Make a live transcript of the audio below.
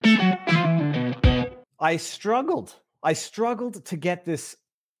I struggled. I struggled to get this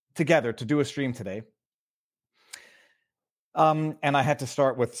together to do a stream today. And I had to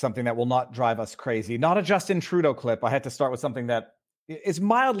start with something that will not drive us crazy. Not a Justin Trudeau clip. I had to start with something that is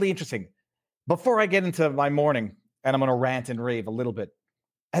mildly interesting. Before I get into my morning, and I'm going to rant and rave a little bit.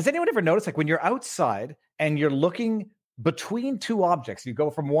 Has anyone ever noticed, like when you're outside and you're looking between two objects, you go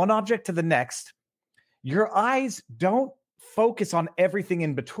from one object to the next, your eyes don't focus on everything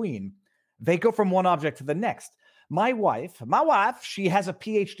in between. They go from one object to the next. My wife, she has a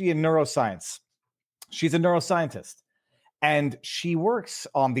PhD in neuroscience. She's a neuroscientist. And she works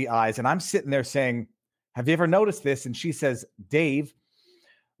on the eyes. And I'm sitting there saying, have you ever noticed this? And she says, Dave,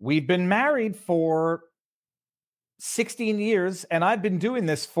 we've been married for 16 years, and I've been doing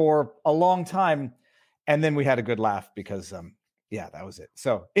this for a long time. And then we had a good laugh because, that was it.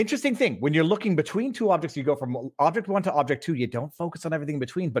 So interesting thing. When you're looking between two objects, you go from object one to object two. You don't focus on everything in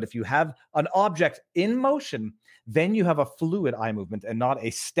between. But if you have an object in motion, then you have a fluid eye movement and not a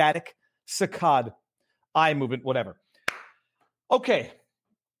static saccade eye movement, whatever. Okay.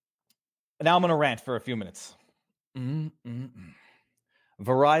 Now I'm going to rant for a few minutes.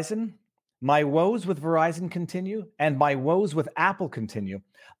 Verizon. My woes with Verizon continue, and my woes with Apple continue.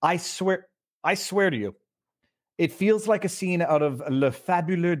 I swear to you, it feels like a scene out of Le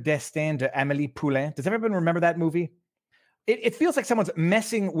Fabuleux Destin de Amélie Poulain. Does everyone remember that movie? It feels like someone's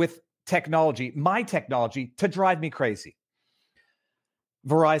messing with technology, my technology, to drive me crazy.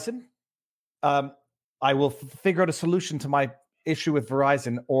 Verizon, I will figure out a solution to my issue with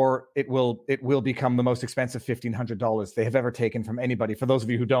Verizon, or it will become the most expensive $1,500 they have ever taken from anybody. For those of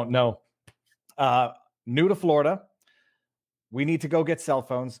you who don't know, new to Florida, we need to go get cell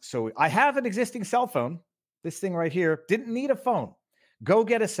phones. So I have an existing cell phone. This thing right here didn't need a phone. Go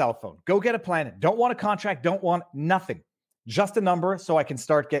get a cell phone. Go get a plan. Don't want a contract. Don't want nothing. Just a number so I can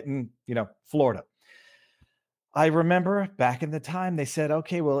start getting, Florida. I remember back in the time they said,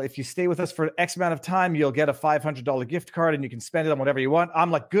 okay, well, if you stay with us for X amount of time, you'll get a $500 gift card and you can spend it on whatever you want.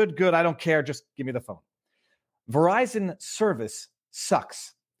 I'm like, good. I don't care. Just give me the phone. Verizon service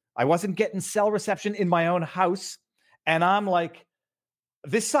sucks. I wasn't getting cell reception in my own house. And I'm like,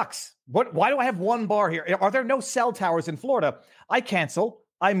 this sucks. Why do I have one bar here? Are there no cell towers in Florida? I cancel.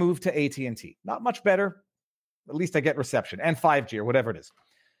 I move to AT&T. Not much better. At least I get reception and 5G or whatever it is.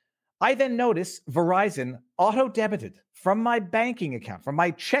 I then notice Verizon auto-debited from my banking account, from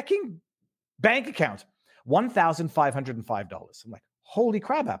my checking bank account, $1,505. I'm like, holy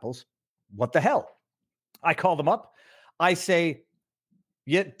crab apples. What the hell? I call them up. I say,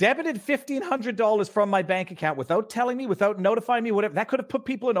 you debited $1,500 from my bank account without telling me, without notifying me, whatever. That could have put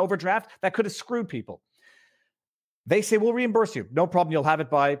people in overdraft. That could have screwed people. They say, we'll reimburse you. No problem. You'll have it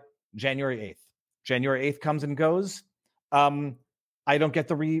by January 8th. January 8th comes and goes. I don't get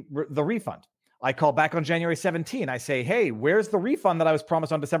the refund. I call back on January 17th. I say, hey, where's the refund that I was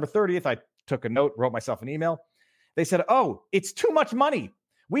promised on December 30th? I took a note, wrote myself an email. They said, oh, it's too much money.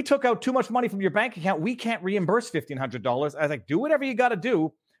 We took out too much money from your bank account. We can't reimburse $1,500. I was like, do whatever you got to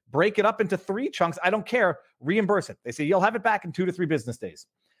do. Break it up into 3 chunks. I don't care. Reimburse it. They say, you'll have it back in 2 to 3 business days.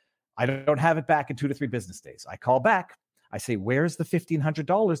 I don't have it back in 2 to 3 business days. I call back. I say, where's the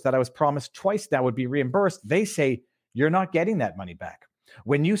 $1,500 that I was promised twice that would be reimbursed? They say, you're not getting that money back.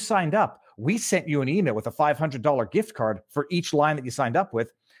 When you signed up, we sent you an email with a $500 gift card for each line that you signed up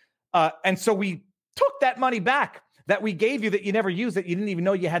with. And so we took that money back that we gave you that you never used, that you didn't even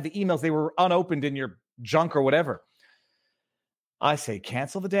know you had the emails. They were unopened in your junk or whatever. I say,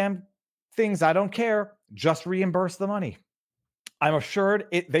 cancel the damn things. I don't care. Just reimburse the money. I'm assured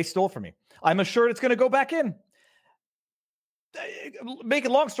they stole from me. I'm assured it's going to go back in. Make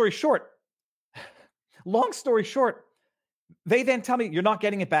it long story short, they then tell me, you're not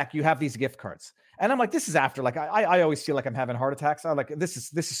getting it back. You have these gift cards. And I'm like, this is after, like, I always feel like I'm having heart attacks. I'm like, this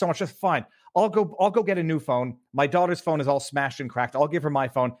is so much just fine. I'll go get a new phone. My daughter's phone is all smashed and cracked. I'll give her my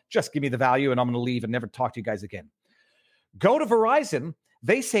phone. Just give me the value and I'm going to leave and never talk to you guys again. Go to Verizon.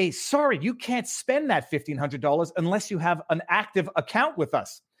 They say, sorry, you can't spend that $1,500 unless you have an active account with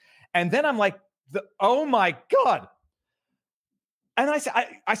us. And then I'm like, oh my God. And I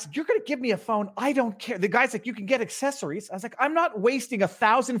said, you're going to give me a phone. I don't care. The guy's like, you can get accessories. I was like, I'm not wasting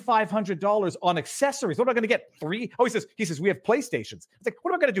 $1,500 on accessories. What am I going to get? 3? Oh, he says, we have PlayStations. I was like,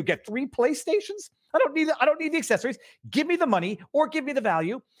 what am I going to do? Get 3 PlayStations? I don't need the accessories. Give me the money or give me the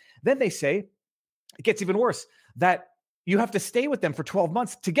value. Then they say, it gets even worse, that you have to stay with them for 12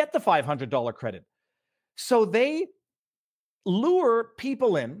 months to get the $500 credit. So they lure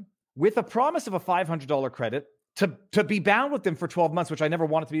people in with a promise of a $500 credit to be bound with them for 12 months, which I never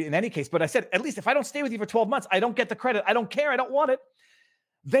wanted to be in any case. But I said, at least if I don't stay with you for 12 months, I don't get the credit. I don't care. I don't want it.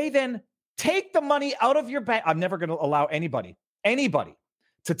 They then Take the money out of your bank. I'm never going to allow anybody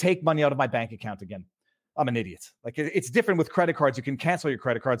to take money out of my bank account again. I'm an idiot. Like, it's different with credit cards. You can cancel your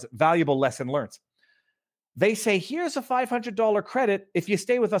credit cards. Valuable lesson learned. They say, here's a $500 credit if you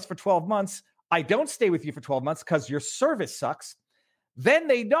stay with us for 12 months. I don't stay with you for 12 months because your service sucks. Then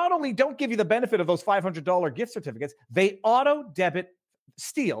they not only don't give you the benefit of those $500 gift certificates, they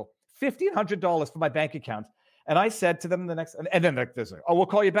steal $1,500 from my bank account. And I said to them and then there's like, oh, we'll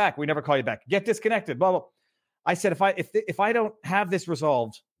call you back. We never call you back. Get disconnected. Blah, blah. I said, if I don't have this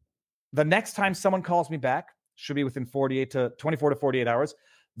resolved, the next time someone calls me back, should be within 24 to 48 hours.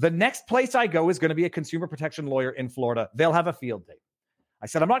 The next place I go is going to be a consumer protection lawyer in Florida. They'll have a field day. I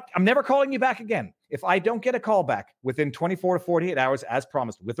said, I'm never calling you back again. If I don't get a call back within 24 to 48 hours, as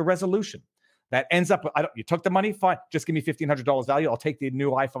promised, with a resolution that ends up, you took the money, fine. Just give me $1,500 value. I'll take the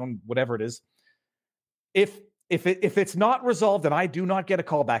new iPhone, whatever it is. If it's not resolved and I do not get a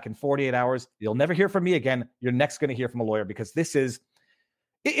call back in 48 hours, you'll never hear from me again. You're next going to hear from a lawyer, because this is,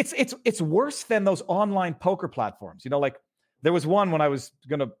 it's worse than those online poker platforms. Like there was one when I was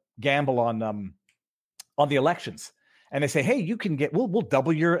going to gamble on the elections, and they say, hey, you can we'll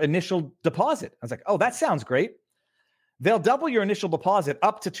double your initial deposit. I was like, oh, that sounds great. They'll double your initial deposit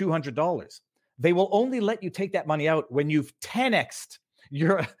up to $200. They will only let you take that money out when you've 10x'd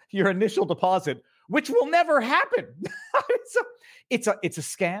your initial deposit, which will never happen. It's a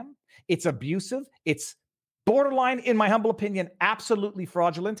scam. It's abusive. It's borderline, in my humble opinion, absolutely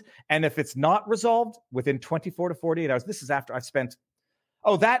fraudulent. And if it's not resolved within 24 to 48 hours, this is after I've spent,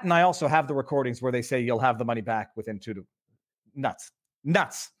 that, and I also have the recordings where they say you'll have the money back within nuts.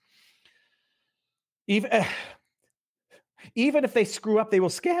 Even if they screw up, they will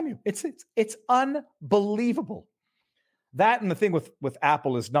scam you. It's unbelievable. That, and the thing with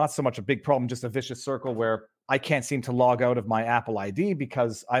Apple is not so much a big problem, just a vicious circle where I can't seem to log out of my Apple ID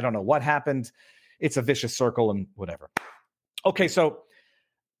because I don't know what happened. It's a vicious circle and whatever. Okay, so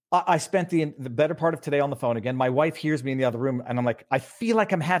I spent the better part of today on the phone again. My wife hears me in the other room, and I'm like, I feel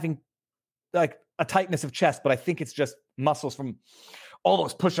like I'm having like a tightness of chest, but I think it's just muscles from all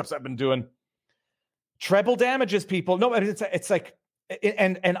those push-ups I've been doing. Treble damages, people. No, it's like,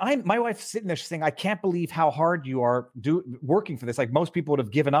 and my wife's sitting there saying, I can't believe how hard you are working for this. Like most people would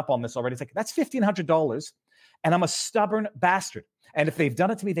have given up on this already. It's like, that's $1,500, and I'm a stubborn bastard. And if they've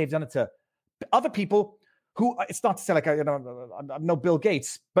done it to me, they've done it to other people who, it's not to say like, I'm no Bill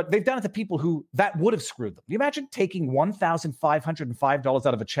Gates, but they've done it to people who that would have screwed them. You imagine taking $1,505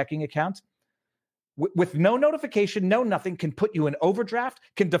 out of a checking account with no notification, no nothing, can put you in overdraft,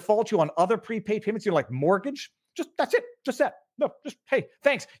 can default you on other prepaid payments, like mortgage. That's it. Just that. No, just, hey,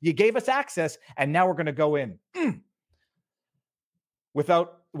 thanks. You gave us access, and now we're going to go in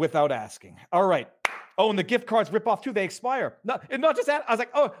without asking. All right. Oh, and the gift cards rip off too. They expire. Not just that. I was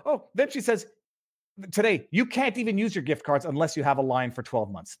like, oh. Then she says, today, you can't even use your gift cards unless you have a line for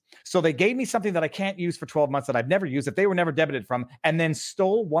 12 months. So they gave me something that I can't use for 12 months that I've never used, that they were never debited from, and then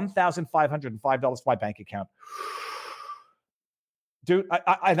stole $1,505 from my bank account. Dude,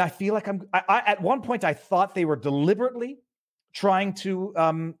 I feel like I at one point I thought they were deliberately trying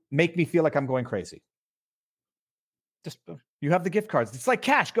to make me feel like I'm going crazy. Just, you have the gift cards. It's like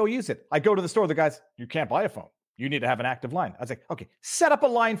cash. Go use it. I go to the store. The guys, you can't buy a phone. You need to have an active line. I was like, okay, set up a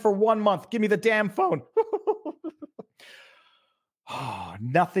line for 1 month. Give me the damn phone. Oh,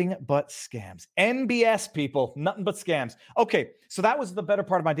 nothing but scams. NBS, people. Nothing but scams. Okay, so that was the better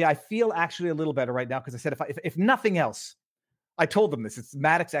part of my day. I feel actually a little better right now because I said if nothing else, I told them this. It's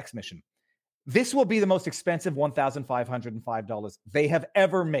Maddox X mission. This will be the most expensive $1,505 they have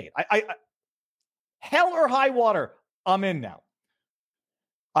ever made. I hell or high water, I'm in now.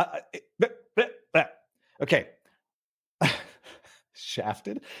 Okay.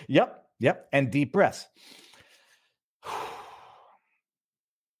 Shafted. Yep. And deep breaths.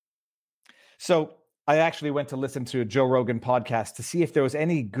 So I actually went to listen to a Joe Rogan podcast to see if there was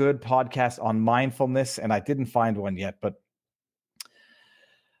any good podcast on mindfulness, and I didn't find one yet, but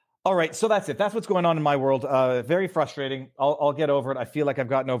all right, so that's it. That's what's going on in my world. Very frustrating. I'll get over it. I feel like I've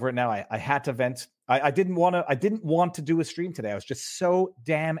gotten over it now. I had to vent. I didn't want to do a stream today. I was just so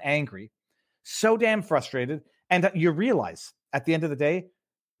damn angry, so damn frustrated. And you realize at the end of the day,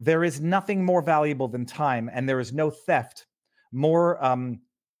 there is nothing more valuable than time, and there is no theft more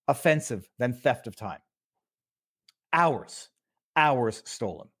offensive than theft of time. Hours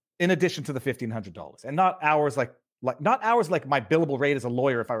stolen, in addition to the $1,500, and not hours like not hours like my billable rate as a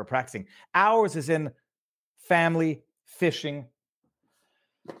lawyer if I were practicing. Hours is in family, fishing.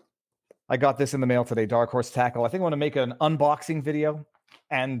 I got this in the mail today, Dark Horse Tackle. I think I want to make an unboxing video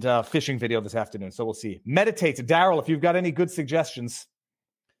and fishing video this afternoon, so we'll see. Meditate. Daryl, if you've got any good suggestions.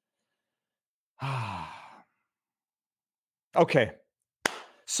 Okay.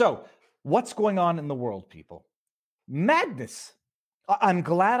 So, what's going on in the world, people? Madness. I'm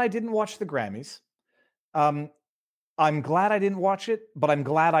glad I didn't watch the Grammys. I'm glad I didn't watch it, but I'm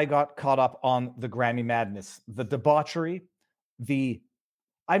glad I got caught up on the Grammy madness, the debauchery,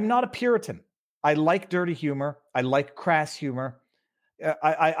 I'm not a Puritan. I like dirty humor. I like crass humor.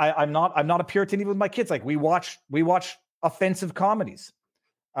 I'm not a Puritan even with my kids. Like we watch offensive comedies,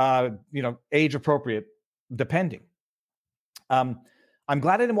 age appropriate, depending. I'm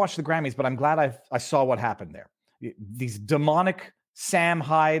glad I didn't watch the Grammys, but I'm glad I saw what happened there. These demonic Sam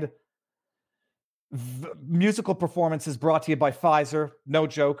Hyde musical performances brought to you by Pfizer. No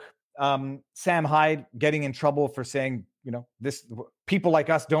joke. Sam Hyde getting in trouble for saying, this people like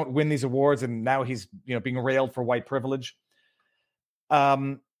us don't win these awards, and now he's being railed for white privilege.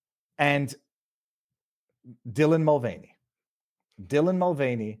 And Dylan Mulvaney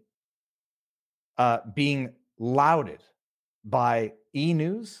being lauded by E!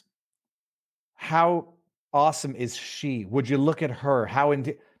 News. How awesome is she? Would you look at her? How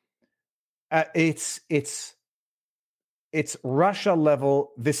it's Russia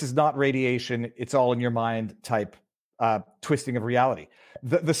level. This is not radiation. It's all in your mind type twisting of reality.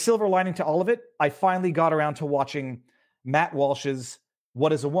 The silver lining to all of it, I finally got around to watching Matt Walsh's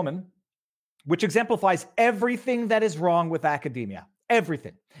What is a Woman, which exemplifies everything that is wrong with academia.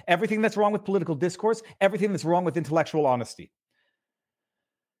 Everything that's wrong with political discourse, everything that's wrong with intellectual honesty.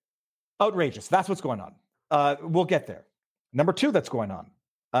 Outrageous. That's what's going on. We'll get there. Number two that's going on.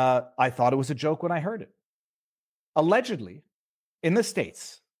 I thought it was a joke when I heard it. Allegedly, in the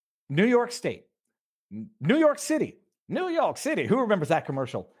States, New York State, New York City, who remembers that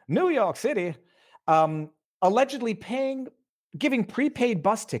commercial? New York City, allegedly giving prepaid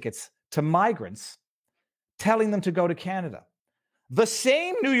bus tickets to migrants, telling them to go to Canada. The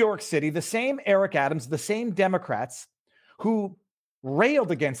same New York City, the same Eric Adams, the same Democrats who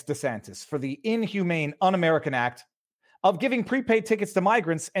railed against DeSantis for the inhumane, un-American act of giving prepaid tickets to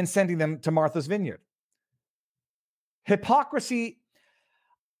migrants and sending them to Martha's Vineyard. Hypocrisy.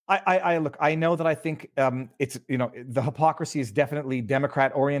 I know that I think it's, the hypocrisy is definitely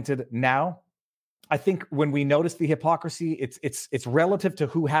Democrat oriented now. I think when we notice the hypocrisy, it's relative to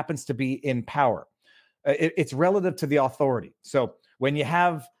who happens to be in power. It's relative to the authority. So when you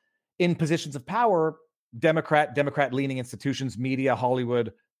have in positions of power, Democrat leaning institutions, media,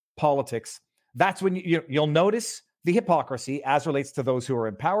 Hollywood, politics, that's when you'll notice the hypocrisy as relates to those who are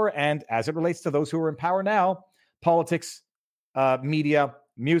in power, and as it relates to those who are in power now, politics, media,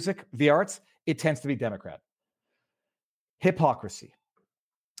 music, the arts, it tends to be Democrat. Hypocrisy.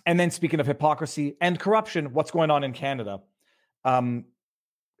 And then speaking of hypocrisy and corruption, what's going on in Canada?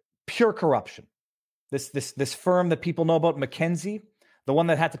 Pure corruption. This firm that people know about, McKinsey, the one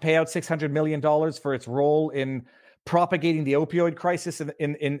that had to pay out $600 million for its role in propagating the opioid crisis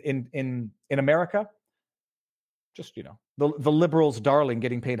in America. Just, the liberals' darling,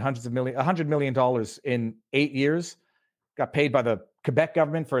 getting paid $100 million in 8 years, got paid by the Quebec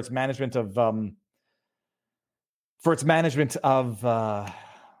government for its management of the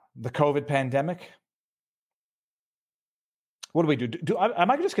COVID pandemic. What do we do? Am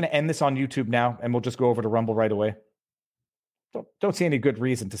I just going to end this on YouTube now, and we'll just go over to Rumble right away? Don't see any good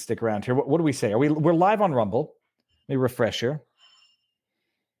reason to stick around here. What do we say? We're live on Rumble. Let me refresh here.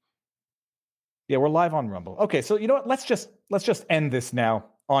 Yeah, we're live on Rumble. Okay, so you know what? Let's just end this now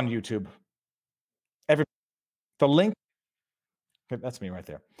on YouTube. The link. That's me right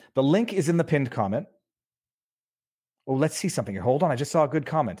there. The link is in the pinned comment. Oh, let's see something here. Hold on. I just saw a good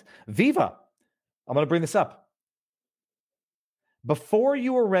comment. Viva. I'm going to bring this up. Before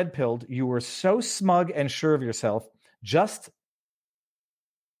you were red-pilled, you were so smug and sure of yourself, just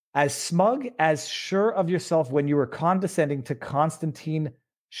as smug as sure of yourself when you were condescending to Constantine.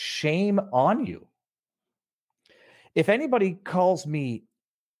 Shame on you. If anybody calls me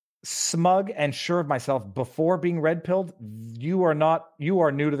smug and sure of myself before being red-pilled, you are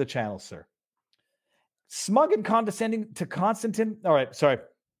new to the channel, sir. Smug and condescending to Constantine. All right, sorry.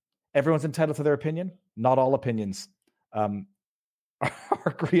 Everyone's entitled to their opinion. Not all opinions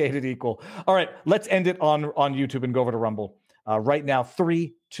are created equal. All right, let's end it on YouTube and go over to Rumble. Right now,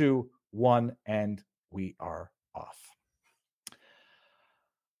 3, 2, 1, and we are off.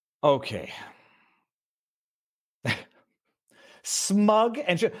 Okay. Smug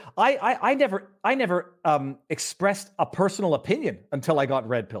and sure. I never expressed a personal opinion until I got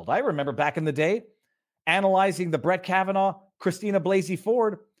red-pilled. I remember back in the day analyzing the Brett Kavanaugh, Christina Blasey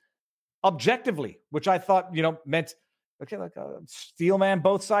Ford objectively, which I thought, meant Okay, like steel man,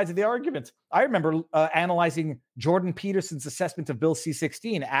 both sides of the argument. I remember analyzing Jordan Peterson's assessment of Bill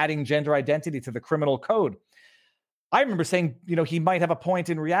C-16, adding gender identity to the criminal code. I remember saying, he might have a point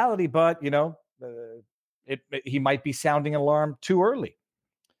in reality, but, he might be sounding an alarm too early.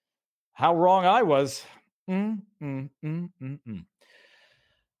 How wrong I was. All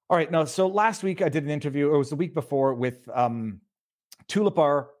right. No, so last week I did an interview, or it was the week before, with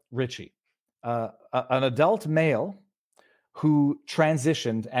Tulipar Ritchie, an adult male who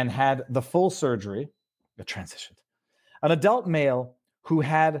transitioned and had the full surgery. An adult male who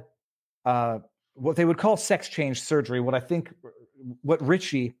had what they would call sex change surgery, what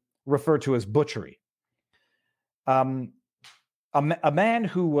Ritchie referred to as butchery. A man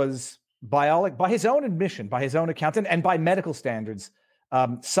who was biologic, by his own admission, by his own account, and by medical standards,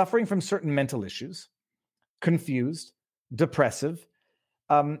 suffering from certain mental issues, confused, depressive,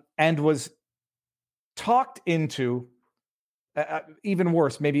 and was talked into, even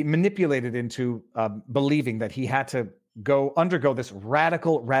worse, maybe manipulated into believing that he had to undergo this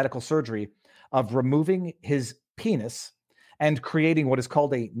radical surgery of removing his penis and creating what is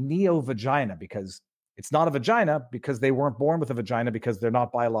called a neo-vagina, because it's not a vagina because they weren't born with a vagina because they're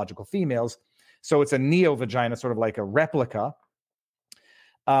not biological females. So it's a neo-vagina, sort of like a replica.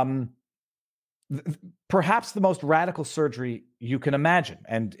 Perhaps the most radical surgery you can imagine.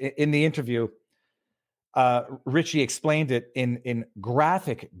 And in the interview, Ritchie explained it in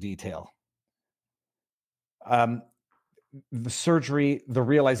graphic detail. The surgery, the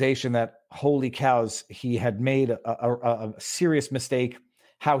realization that, holy cows, he had made a serious mistake,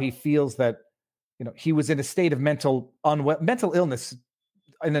 how he feels that, he was in a state of mental illness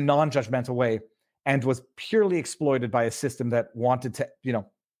in a non-judgmental way, and was purely exploited by a system that wanted to,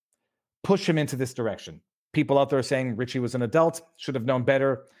 push him into this direction. People out there are saying Ritchie was an adult, should have known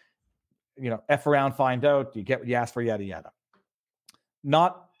better, F around, find out, you get what you ask for, yada, yada.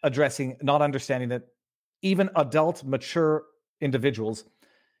 Not understanding that even adult, mature individuals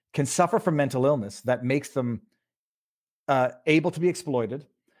can suffer from mental illness that makes them able to be exploited,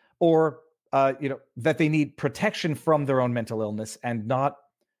 or that they need protection from their own mental illness and not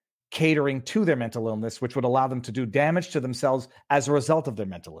catering to their mental illness, which would allow them to do damage to themselves as a result of their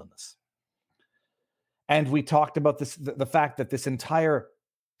mental illness. And we talked about this, the fact that this entire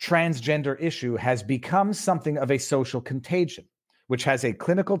transgender issue has become something of a social contagion, which has a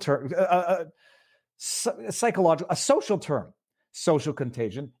clinical term, a social term, social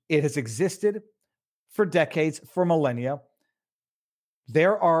contagion. It has existed for decades, for millennia.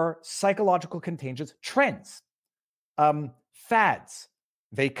 There are psychological contagions, trends, fads.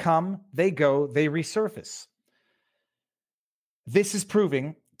 They come, they go, they resurface. This is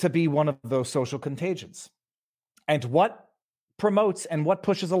proving to be one of those social contagions. And what promotes and what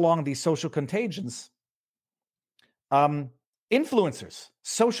pushes along these social contagions? Influencers,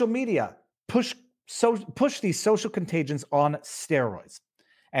 social media push these social contagions on steroids.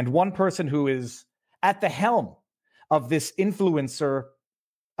 And one person who is at the helm of this influencer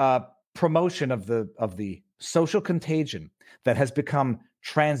promotion of the social contagion that has become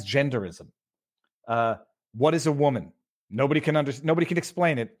transgenderism. What is a woman? Nobody can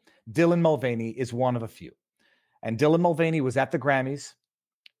explain it. Dylan Mulvaney is one of a few. And Dylan Mulvaney was at the Grammys,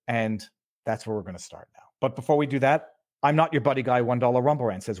 and that's where we're going to start now. But before we do that, I'm not your buddy guy, $1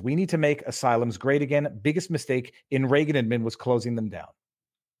 Rumbleran says, we need to make asylums great again. Biggest mistake in Reagan admin was closing them down.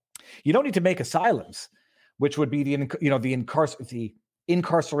 You don't need to make asylums, which would be the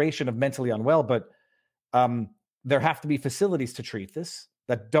incarceration of mentally unwell, but there have to be facilities to treat this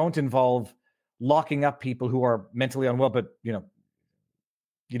that don't involve locking up people who are mentally unwell. But you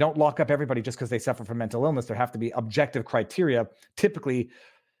don't lock up everybody just because they suffer from mental illness. There have to be objective criteria, typically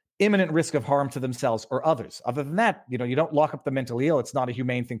imminent risk of harm to themselves or others. Other than that, you don't lock up the mentally ill. It's not a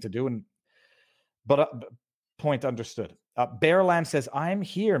humane thing to do. But point understood. Bear Lamb says, I'm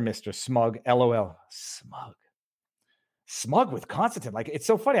here, Mr. Smug. LOL. Smug with Constantine. Like, it's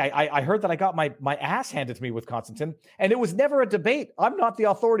so funny. I heard that I got my ass handed to me with Constantine, and it was never a debate. I'm not the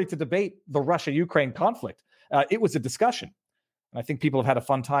authority to debate the Russia-Ukraine conflict. It was a discussion. And I think people have had a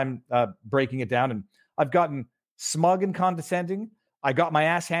fun time breaking it down. And I've gotten smug and condescending. I got my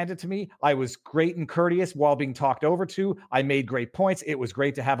ass handed to me. I was great and courteous while being talked over to. I made great points. It was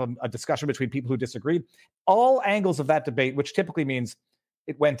great to have a discussion between people who disagreed. All angles of that debate, which typically means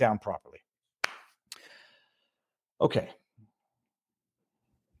it went down properly. Okay.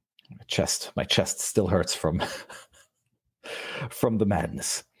 My chest still hurts from the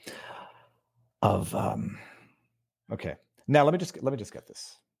madness of okay. Now let me just get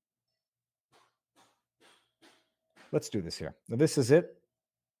this. Let's do this here. This is it.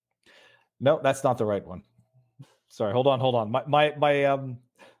 No, that's not the right one. Sorry, hold on. My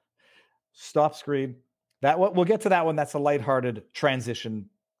stop screen. That we'll get to that one. That's a lighthearted transition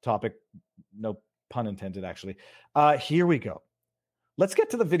topic. No pun intended, actually. Here we go. Let's get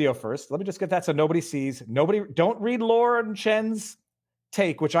to the video first. Let me just get that so nobody sees. Don't read Lauren Chen's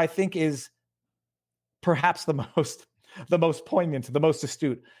take, which I think is perhaps the most poignant, the most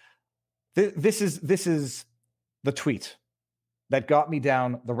astute. This is the tweet that got me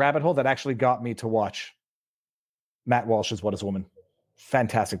down the rabbit hole that actually got me to watch Matt Walsh's What Is a Woman?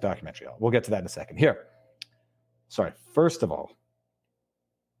 Fantastic documentary. We'll get to that in a second. Here. Sorry. First of all,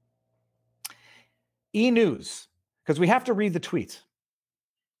 E-News, because we have to read the tweet.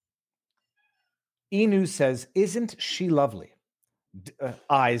 E-News says, "Isn't she lovely?"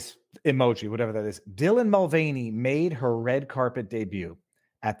 Eyes emoji, whatever that is. Dylan Mulvaney made her red carpet debut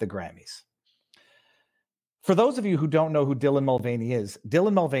at the Grammys. For those of you who don't know who Dylan Mulvaney is,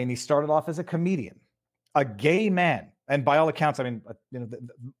 Dylan Mulvaney started off as a comedian, a gay man. And by all accounts, I mean,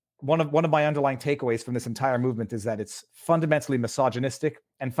 one of my underlying takeaways from this entire movement is that it's fundamentally misogynistic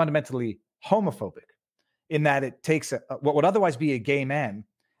and fundamentally homophobic, in that it takes what would otherwise be a gay man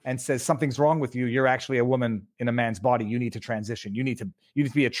and says something's wrong with you. You're actually a woman in a man's body. You need to transition. You need to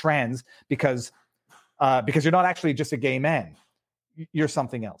be a trans because you're not actually just a gay man. You're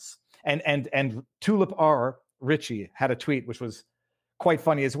something else. And Tulip R. Richie had a tweet which was quite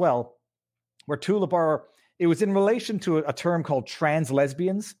funny as well, where Tulip R. It was in relation to a term called trans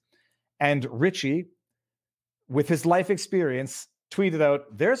lesbians, and Richie, with his life experience, tweeted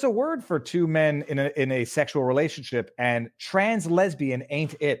out, "There's a word for two men in a sexual relationship, and trans lesbian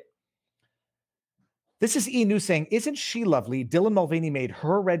ain't it." This is E-News saying, "Isn't she lovely? Dylan Mulvaney made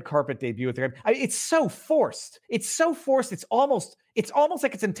her red carpet debut at the Grammy." It's so forced. It's so forced. It's almost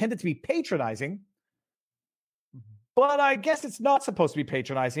like it's intended to be patronizing. But I guess it's not supposed to be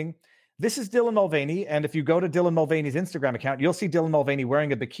patronizing. This is Dylan Mulvaney, and if you go to Dylan Mulvaney's Instagram account, you'll see Dylan Mulvaney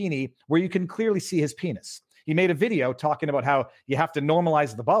wearing a bikini where you can clearly see his penis. He made a video talking about how you have to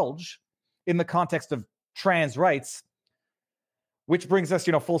normalize the bulge in the context of trans rights, which brings us,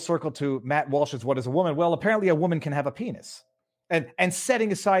 full circle to Matt Walsh's What Is a Woman? Well, apparently a woman can have a penis. And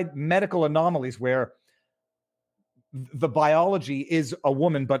setting aside medical anomalies where the biology is a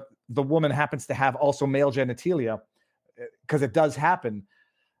woman, but the woman happens to have also male genitalia, because it does happen.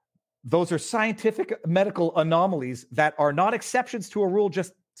 Those are scientific medical anomalies that are not exceptions to a rule,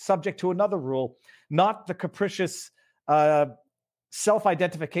 just subject to another rule, not the capricious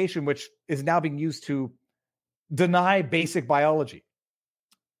self-identification, which is now being used to deny basic biology.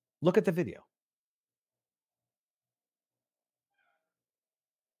 Look at the video.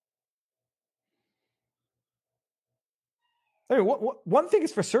 I mean, one thing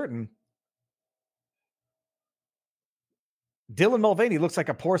is for certain. Dylan Mulvaney looks like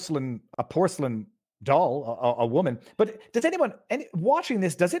a porcelain doll, a woman. But does anyone watching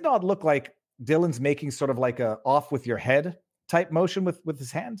this, does it not look like Dylan's making sort of like a off with your head type motion with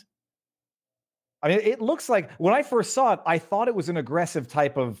his hand? I mean, it looks like, when I first saw it, I thought it was an aggressive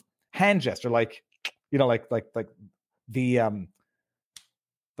type of hand gesture, like the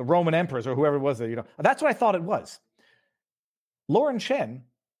Roman emperors or whoever it was that, that's what I thought it was. Lauren Chen,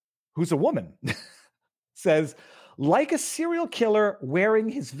 who's a woman, says, "Like a serial killer wearing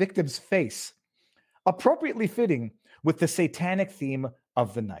his victim's face, appropriately fitting with the satanic theme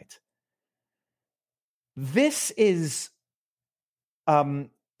of the night." This is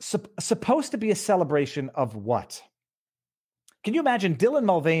supposed to be a celebration of what? Can you imagine Dylan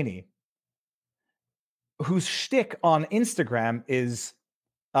Mulvaney, whose shtick on Instagram is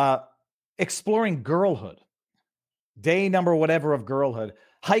exploring girlhood, day number whatever of girlhood,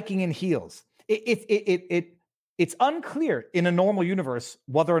 hiking in heels. It's unclear in a normal universe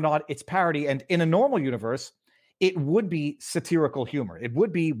whether or not it's parody, and in a normal universe, it would be satirical humor. It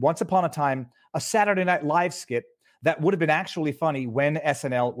would be, once upon a time, a Saturday Night Live skit that would have been actually funny when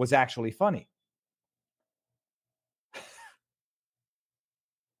SNL was actually funny.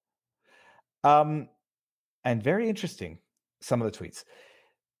 And very interesting, some of the tweets.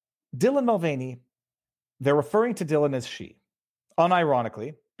 Dylan Mulvaney, they're referring to Dylan as she,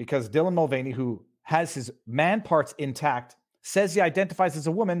 unironically, because Dylan Mulvaney, who has his man parts intact, says he identifies as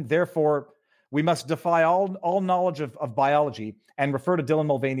a woman. Therefore, we must defy all knowledge of biology and refer to Dylan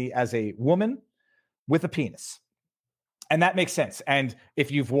Mulvaney as a woman with a penis. And that makes sense. And if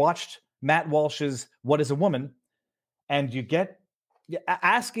you've watched Matt Walsh's What Is a Woman, and you get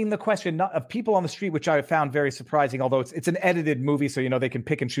asking the question of people on the street, which I found very surprising, although it's an edited movie, so they can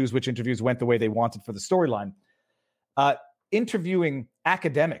pick and choose which interviews went the way they wanted for the storyline. Interviewing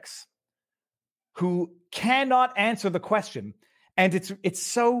academics who cannot answer the question, and it's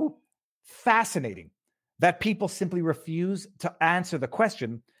so fascinating that people simply refuse to answer the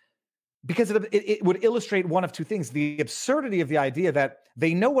question because it would illustrate one of two things: the absurdity of the idea that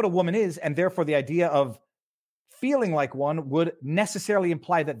they know what a woman is, and therefore the idea of feeling like one would necessarily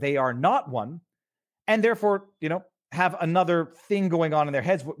imply that they are not one, and therefore, have another thing going on in their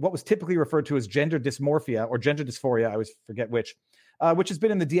heads, what was typically referred to as gender dysmorphia or gender dysphoria, I always forget which has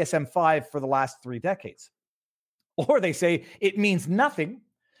been in the DSM-5 for the last 3 decades. Or they say it means nothing.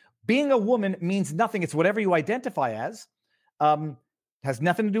 Being a woman means nothing. It's whatever you identify as. Has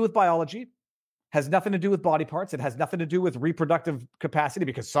nothing to do with biology, has nothing to do with body parts. It has nothing to do with reproductive capacity,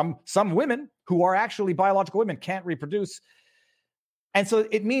 because some women who are actually biological women can't reproduce. And so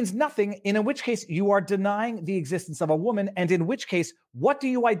it means nothing, in which case you are denying the existence of a woman. And in which case, what do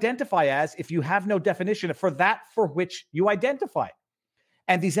you identify as if you have no definition for that for which you identify?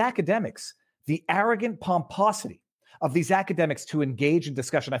 And these academics, the arrogant pomposity of these academics to engage in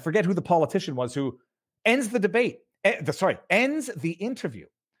discussion. I forget who the politician was who ends the debate, ends the interview,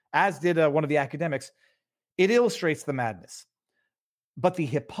 as did one of the academics. It illustrates the madness. But the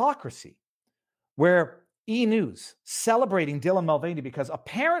hypocrisy, where E! News celebrating Dylan Mulvaney because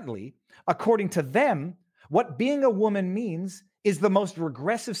apparently, according to them, what being a woman means is the most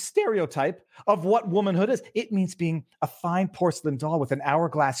regressive stereotype of what womanhood is. It means being a fine porcelain doll with an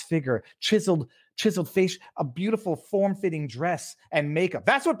hourglass figure, chiseled face, a beautiful form-fitting dress and makeup.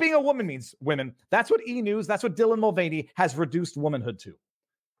 That's what being a woman means, women. That's what E! News, that's what Dylan Mulvaney has reduced womanhood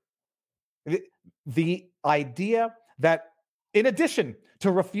to. The idea that, in addition to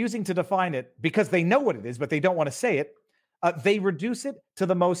refusing to define it because they know what it is, but they don't want to say it, they reduce it to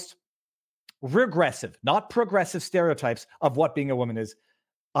the most regressive, not progressive stereotypes of what being a woman is.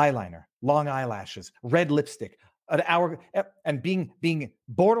 Eyeliner, long eyelashes, red lipstick, an hour, and being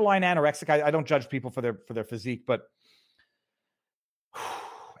borderline anorexic. I don't judge people for their physique, but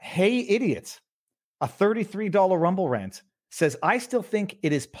hey, idiots, a $33 Rumble rant says, I still think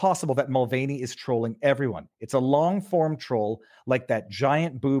it is possible that Mulvaney is trolling everyone. It's a long-form troll like that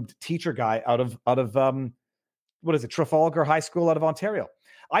giant-boobed teacher guy out of what is it, Trafalgar High School out of Ontario.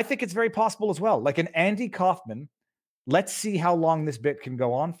 I think it's very possible as well. Like an Andy Kaufman. Let's see how long this bit can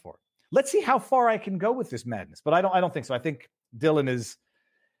go on for. Let's see how far I can go with this madness. But I don't think so. I think Dylan's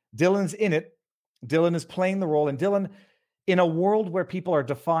in it. Dylan is playing the role. And Dylan, in a world where people are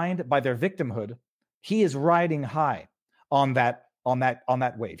defined by their victimhood, he is riding high on that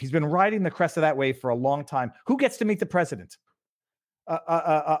wave. He's been riding the crest of that wave for a long time. Who gets to meet the president?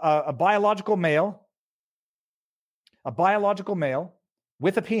 A biological male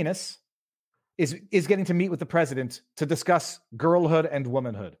with a penis is getting to meet with the president to discuss girlhood and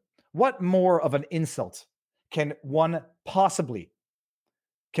womanhood. What more of an insult can one possibly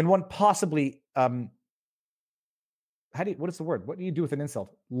what is the word? What do you do with an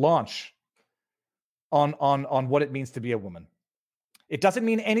insult? Launch on what it means to be a woman. It doesn't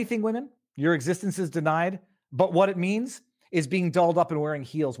mean anything, women. Your existence is denied. But what it means is being dolled up and wearing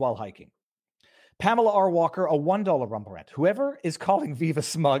heels while hiking. Pamela R. Walker, a $1 Rumble rant. Whoever is calling Viva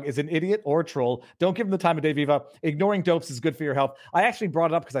smug is an idiot or a troll. Don't give them the time of day, Viva. Ignoring dopes is good for your health. I actually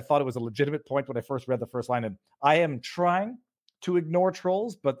brought it up because I thought it was a legitimate point when I first read the first line. And I am trying to ignore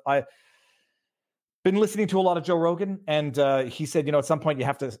trolls, but I've been listening to a lot of Joe Rogan, and he said, at some point you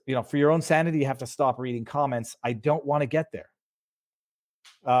have to, for your own sanity, you have to stop reading comments. I don't want to get there.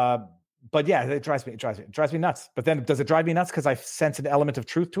 But yeah, it drives me nuts. But then does it drive me nuts because I sense an element of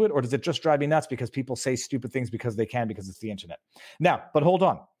truth to it? Or does it just drive me nuts because people say stupid things because they can, because it's the internet? Now, but hold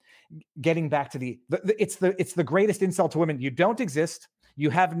on. Getting back to it's the greatest insult to women. You don't exist. You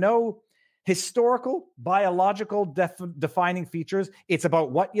have no historical, biological defining features. It's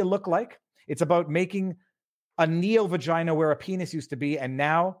about what you look like. It's about making a neo-vagina where a penis used to be. And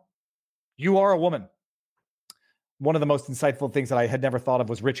now you are a woman. One of the most insightful things that I had never thought of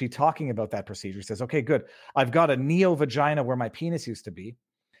was Richie talking about that procedure. He says, okay, good. I've got a neo-vagina where my penis used to be,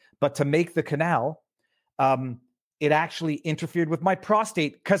 but to make the canal, it actually interfered with my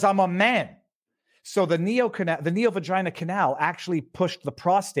prostate because I'm a man. So the neo-vagina canal actually pushed the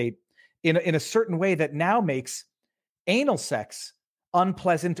prostate in a certain way that now makes anal sex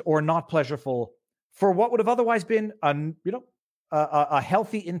unpleasant or not pleasurable for what would have otherwise been a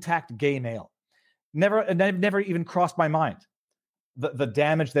healthy, intact gay male. Never even crossed my mind the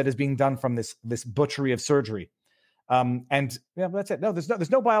damage that is being done from this butchery of surgery. And yeah, that's it. No, there's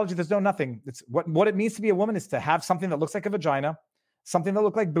no biology. There's no nothing. It's what it means to be a woman is to have something that looks like a vagina, something that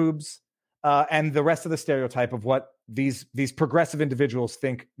looks like boobs, and the rest of the stereotype of what these progressive individuals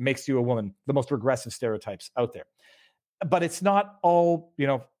think makes you a woman. The most regressive stereotypes out there. But it's not all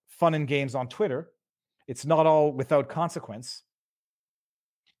fun and games on Twitter. It's not all without consequence.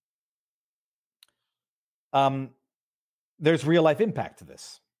 there's real life impact to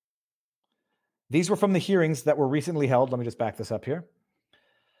this. These were from the hearings that were recently held. Let me just back this up here.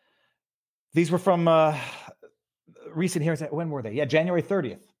 These were from recent hearings. When were they? Yeah, January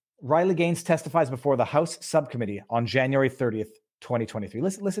 30th. Riley Gaines testifies before the House subcommittee on January 30th, 2023.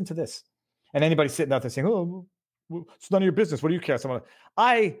 Listen to this. And anybody sitting out there saying, oh, it's none of your business. What do you care?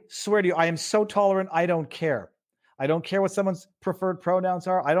 I swear to you, I am so tolerant. I don't care. I don't care what someone's preferred pronouns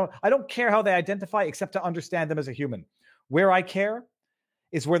are. I don't care how they identify, except to understand them as a human. Where I care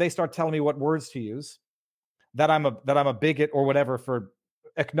is where they start telling me what words to use, that I'm a bigot or whatever for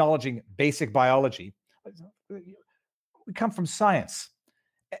acknowledging basic biology. We come from science.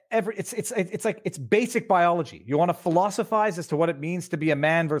 It's like it's basic biology. You want to philosophize as to what it means to be a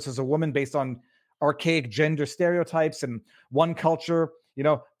man versus a woman based on archaic gender stereotypes, and one culture,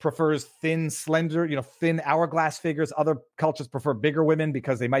 prefers thin, slender, thin hourglass figures. Other cultures prefer bigger women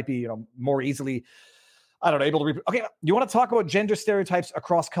because they might be, more easily, able to. Okay, you want to talk about gender stereotypes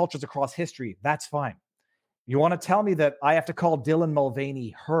across cultures, across history? That's fine. You want to tell me that I have to call Dylan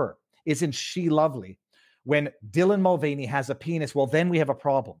Mulvaney her? Isn't she lovely? When Dylan Mulvaney has a penis, well, then we have a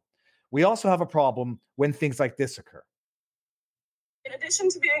problem. We also have a problem when things like this occur. In addition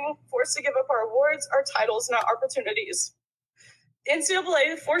to being forced to give up our awards, our titles, and our opportunities, the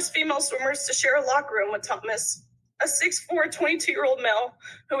NCAA forced female swimmers to share a locker room with Thomas, a 6'4", 22-year-old male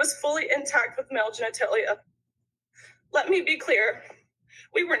who was fully intact with male genitalia. Let me be clear.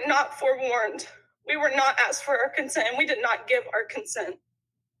 We were not forewarned. We were not asked for our consent, and we did not give our consent.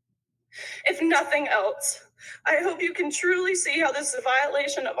 If nothing else, I hope you can truly see how this is a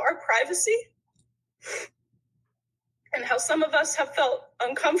violation of our privacy and how some of us have felt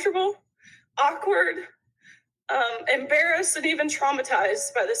uncomfortable, awkward, embarrassed, and even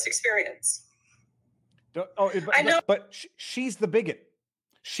traumatized by this experience. I know, but she's the bigot.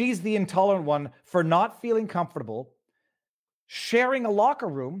 She's the intolerant one for not feeling comfortable sharing a locker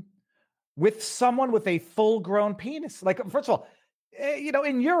room with someone with a full-grown penis. Like, first of all,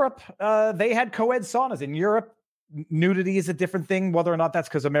 in Europe, they had co-ed saunas. In Europe, nudity is a different thing, whether or not that's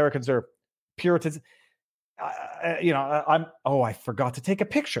because Americans are Puritans. I forgot to take a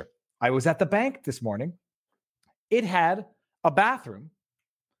picture. I was at the bank this morning. It had a bathroom,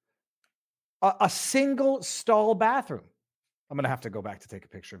 a single stall bathroom. I'm going to have to go back to take a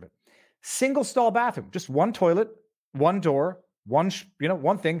picture of it. Single stall bathroom, just one toilet, one door, one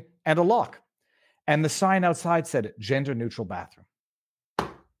thing, and a lock. And the sign outside said gender neutral bathroom.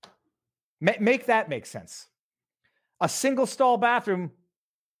 Make that make sense. A single stall bathroom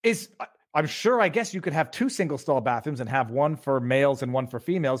is, I guess you could have two single stall bathrooms and have one for males and one for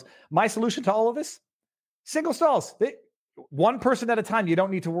females. My solution to all of this, single stalls. One person at a time. You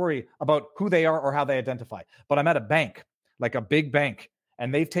don't need to worry about who they are or how they identify. But I'm at a bank, like a big bank,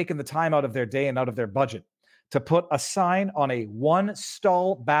 and they've taken the time out of their day and out of their budget to put a sign on a one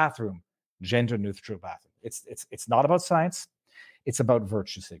stall bathroom, gender neutral bathroom. It's not about science. It's about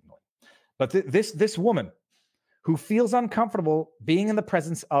virtue signaling. But this woman who feels uncomfortable being in the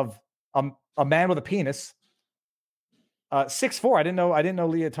presence of a man with a penis, 6'4". I didn't know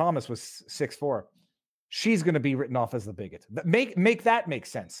Leah Thomas was 6'4". She's going to be written off as the bigot. Make that make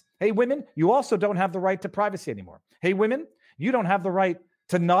sense. Hey, women, you also don't have the right to privacy anymore. Hey, women, you don't have the right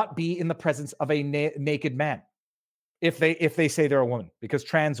to not be in the presence of a naked man if they say they're a woman, because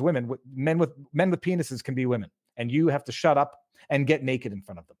trans women, men with penises can be women, and you have to shut up and get naked in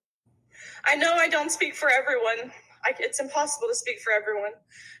front of them. I know I don't speak for everyone. It's impossible to speak for everyone,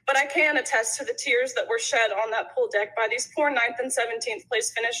 but I can attest to the tears that were shed on that pool deck by these poor 9th and 17th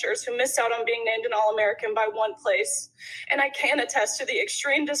place finishers who missed out on being named an All-American by one place. And I can attest to the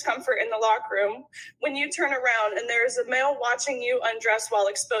extreme discomfort in the locker room when you turn around and there is a male watching you undress while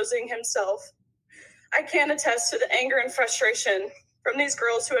exposing himself. I can attest to the anger and frustration from these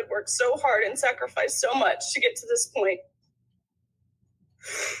girls who had worked so hard and sacrificed so much to get to this point.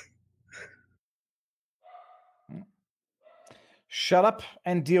 Shut up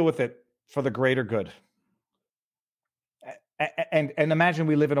and deal with it for the greater good. And imagine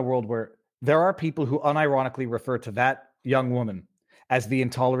we live in a world where there are people who unironically refer to that young woman as the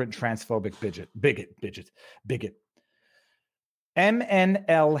intolerant, transphobic bigot.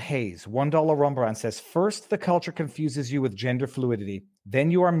 MNL Hayes, $1 Rumbrand says, first, the culture confuses you with gender fluidity.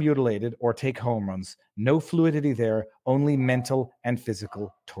 Then you are mutilated or take hormones. No fluidity there, only mental and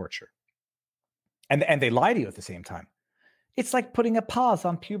physical torture. And they lie to you at the same time. It's like putting a pause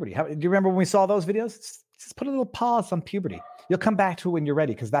on puberty. Do you remember when we saw those videos? Just put a little pause on puberty. You'll come back to it when you're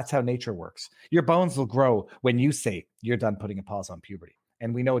ready, because that's how nature works. Your bones will grow when you say you're done putting a pause on puberty.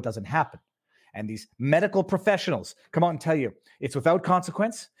 And we know it doesn't happen. and these medical professionals come out and tell you it's without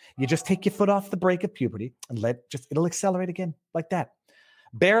consequence. You just take your foot off the brake at puberty and it'll accelerate again like that.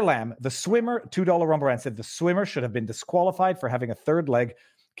 Bear Lamb, the swimmer, $2 Rumble Rant said the swimmer should have been disqualified for having a third leg.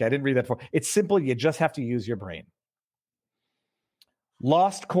 Okay, I didn't read that before. It's simple. You just have to use your brain.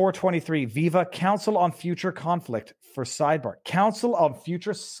 Lost Core 23, Viva, Council on Future Conflict for Sidebar. Council on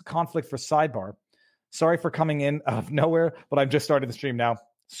Future Conflict for Sidebar. Sorry for coming in out of nowhere, but I've just started the stream now.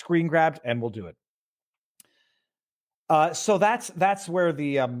 Screen grabbed, and we'll do it. So that's where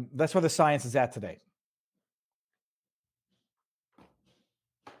the science is at today.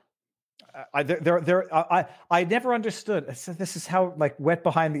 I never understood. This is how like wet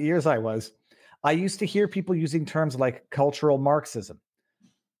behind the ears I was. I used to hear people using terms like cultural Marxism,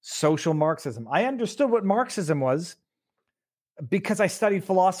 social Marxism. I understood what Marxism was because I studied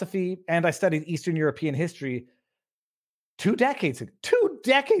philosophy and I studied Eastern European history 2 decades ago. 2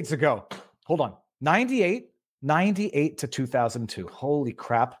 decades ago. Hold on. 98 to 2002. Holy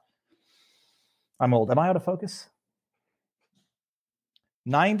crap. I'm old. Am I out of focus?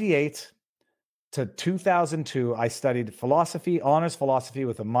 98 to 2002, I studied philosophy, honors philosophy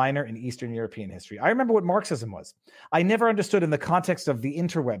with a minor in Eastern European history. I remember what Marxism was. I never understood in the context of the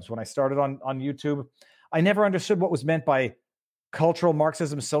interwebs when I started on YouTube. I never understood what was meant by cultural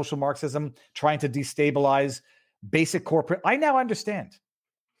Marxism, social Marxism, trying to destabilize basic corporate. I now understand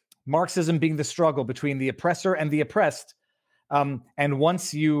Marxism being the struggle between the oppressor and the oppressed. And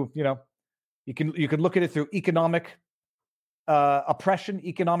once you can look at it through economic oppression,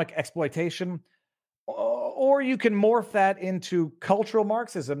 economic exploitation, or you can morph that into cultural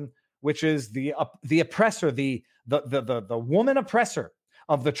Marxism, which is the oppressor, the woman oppressor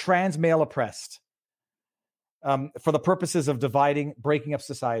of the trans male oppressed, for the purposes of dividing, breaking up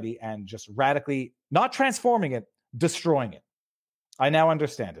society, and just radically not transforming it, destroying it. I now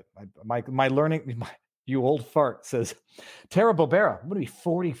understand it. My learning. You old fart, says Tara Bobera. I'm going to be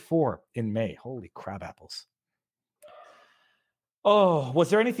 44 in May. Holy crab apples. Oh,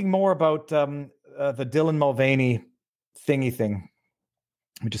 was there anything more about the Dylan Mulvaney thingy thing?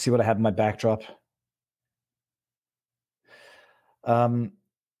 Let me just see what I have in my backdrop. No,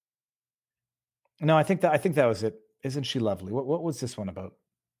 I think that was it. Isn't she lovely? What was this one about?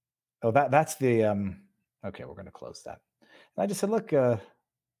 Oh, that's the okay, we're going to close that. And I just said, look, I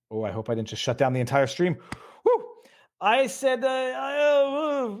hope I didn't just shut down the entire stream. Woo! I said,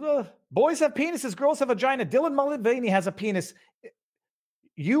 boys have penises, girls have vagina. Dylan Mulvaney has a penis.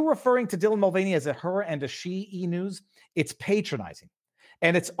 You referring to Dylan Mulvaney as a her and a she, E-News, it's patronizing.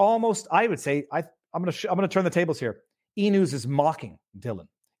 And it's almost, I would say, I'm going to turn the tables here. E-News is mocking Dylan.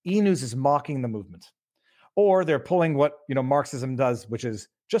 E-News is mocking the movement. Or they're pulling what Marxism does, which is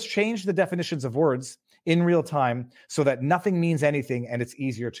just change the definitions of words in real time so that nothing means anything and it's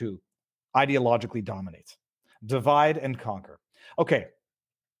easier to ideologically dominate. Divide and conquer. Okay.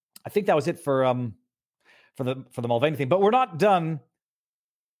 I think that was it for the Mulvaney thing. But we're not done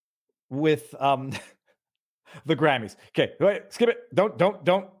with the Grammys. Okay, wait, skip it.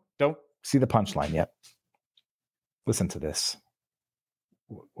 Don't see the punchline yet. Listen to this.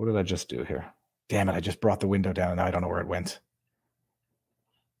 What did I just do here? Damn it, I just brought the window down and now I don't know where it went.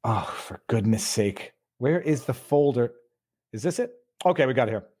 Oh, for goodness sake. Where is the folder? Is this it? Okay, we got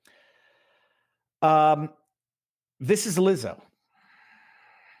it here. This is Lizzo.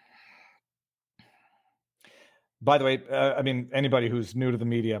 By the way, anybody who's new to the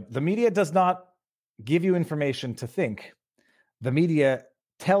media does not give you information to think. The media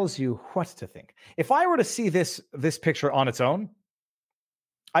tells you what to think. If I were to see this picture on its own,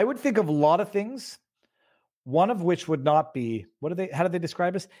 I would think of a lot of things, one of which would not be, how do they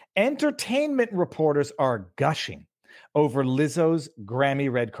describe us? Entertainment reporters are gushing over Lizzo's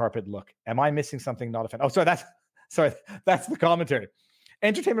Grammy red carpet look. Am I missing something? Not a fan. Oh, sorry, that's the commentary.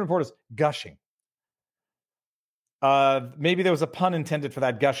 Entertainment reporters gushing. Maybe there was a pun intended for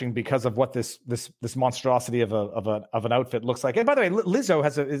that gushing because of what this monstrosity of an outfit looks like. And by the way, Lizzo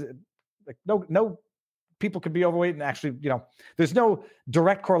has no people could be overweight and actually, there's no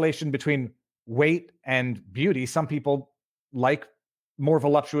direct correlation between weight and beauty. Some people like more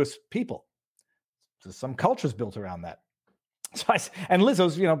voluptuous people. So some culture's built around that. And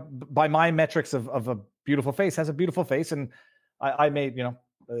Lizzo's, by my metrics of a beautiful face, has a beautiful face, and I may,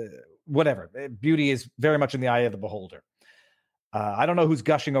 whatever. Beauty is very much in the eye of the beholder. I don't know who's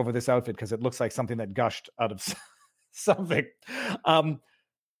gushing over this outfit because it looks like something that gushed out of something.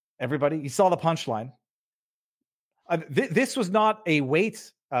 Everybody, you saw the punchline. This was not a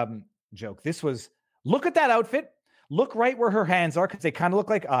weight joke. This was, look at that outfit. Look right where her hands are because they kind of look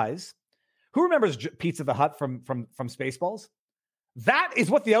like eyes. Who remembers Pizza the Hut from Spaceballs? That is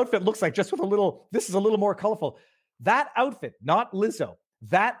what the outfit looks like, just with this is a little more colorful. That outfit, not Lizzo,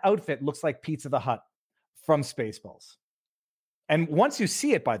 that outfit looks like Pizza the Hut from Spaceballs. And once you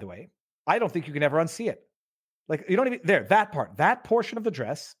see it, by the way, I don't think you can ever unsee it. Like, you don't even, that part, that portion of the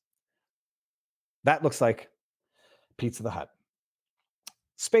dress, that looks like Pizza the Hut.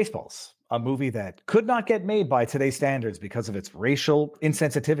 Spaceballs, a movie that could not get made by today's standards because of its racial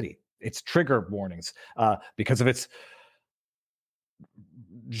insensitivity, its trigger warnings, because of its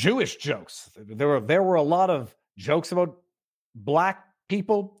Jewish jokes. There were a lot of jokes about black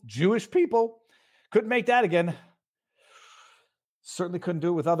people, Jewish people. Couldn't make that again. Certainly couldn't do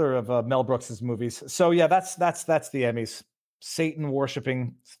it with other of Mel Brooks's movies. So yeah, that's the Emmys. Satan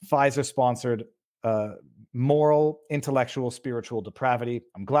worshiping, Pfizer sponsored, moral, intellectual, spiritual depravity.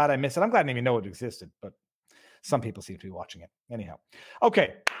 I'm glad I missed it. I'm glad I didn't even know it existed, but some people seem to be watching it. Anyhow,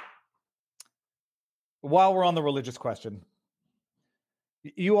 okay. While we're on the religious question,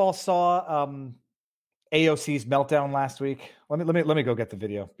 you all saw AOC's meltdown last week. Let me go get the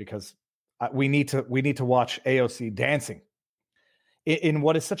video because we need to watch AOC dancing in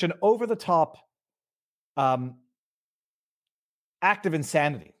what is such an over the top act of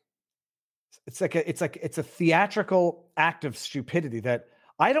insanity. It's a theatrical act of stupidity that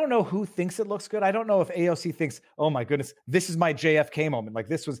I don't know who thinks it looks good. I don't know if AOC thinks, oh my goodness, this is my JFK moment. Like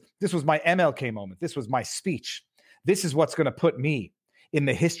this was my MLK moment. This was my speech. This is what's going to put me in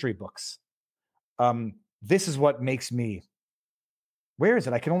the history books. This is what makes me. Where is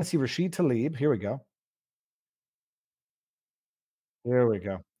it? I can only see Rashid Tlaib. Here we go. Here we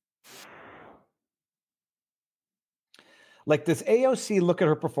go. Like, does AOC look at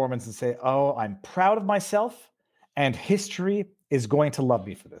her performance and say, oh, I'm proud of myself and history is going to love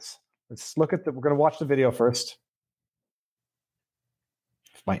me for this? Let's look at we're going to watch the video first.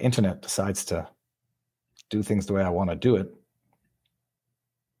 If my internet decides to do things the way I want to do it.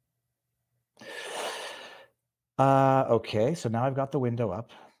 Okay, so now I've got the window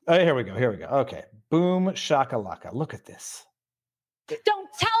up. Here we go. Okay. Boom, shakalaka. Look at this. Don't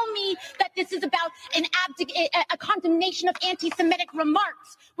tell me that this is about a condemnation of anti-Semitic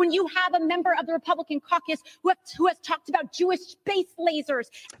remarks when you have a member of the Republican caucus who has talked about Jewish space lasers.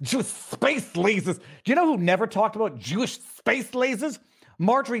 Jewish space lasers. Do you know who never talked about Jewish space lasers?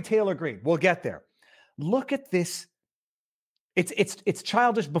 Marjorie Taylor Greene. We'll get there. Look at this. It's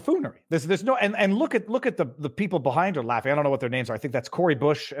childish buffoonery. There's no and look at the people behind her laughing. I don't know what their names are. I think that's Cori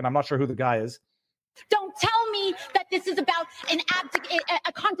Bush, and I'm not sure who the guy is. Don't tell me that this is about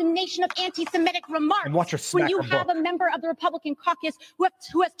a condemnation of anti-Semitic remarks. And watch her smack when you her have book. A member of the Republican caucus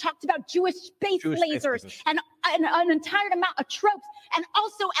who has talked about Jewish space lasers and an entire amount of tropes, and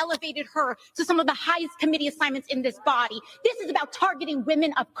also elevated her to some of the highest committee assignments in this body. This is about targeting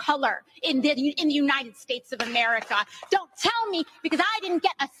women of color in the United States of America. Don't tell me, because I didn't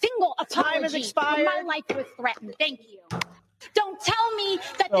get a single apology when my life was threatened. Thank you. Don't tell me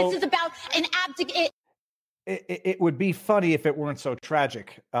that this is about an It would be funny if it weren't so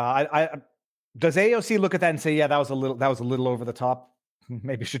tragic. Does AOC look at that and say, "Yeah, that was a little over the top.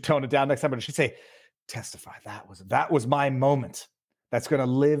 Maybe should tone it down next time"? Or does she say, "Testify, that was my moment. That's going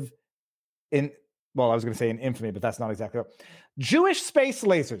to live in." Well, I was going to say in infamy, but that's not exactly right. Jewish space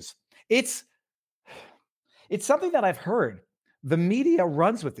lasers. It's something that I've heard. The media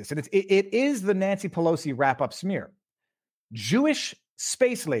runs with this, and it is the Nancy Pelosi wrap-up smear. Jewish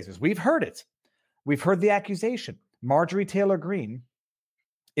space lasers. We've heard it. We've heard the accusation. Marjorie Taylor Greene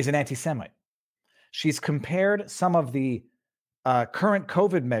is an anti-Semite. She's compared some of the current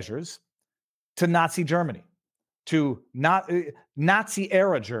COVID measures to Nazi Germany, to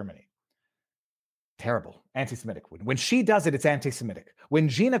Nazi-era Germany. Terrible. Anti-Semitic. When she does it, it's anti-Semitic. When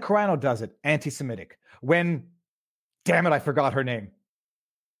Gina Carano does it, anti-Semitic. When, damn it, I forgot her name.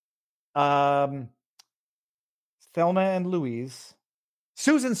 Thelma and Louise.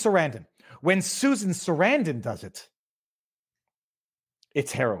 Susan Sarandon. When Susan Sarandon does it,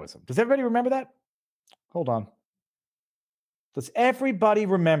 it's heroism. Does everybody remember that? Hold on. Does everybody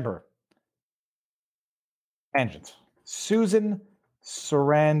remember? Tangent. Susan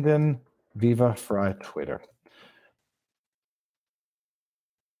Sarandon, Viva Fry Twitter.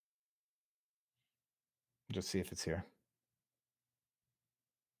 Just see if it's here.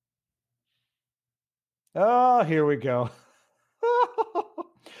 Oh, here we go.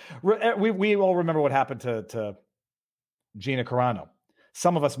 we all remember what happened to Gina Carano.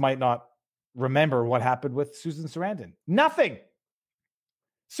 Some of us might not remember what happened with Susan Sarandon. Nothing.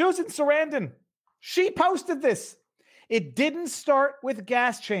 Susan Sarandon, she posted this. It didn't start with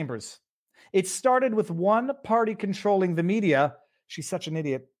gas chambers. It started with one party controlling the media. She's such an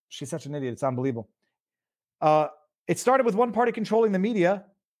idiot. It's unbelievable. It started with one party controlling the media,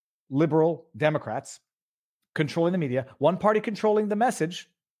 liberal Democrats controlling the media, one party controlling the message,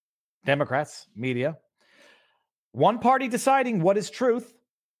 Democrats, media, one party deciding what is truth,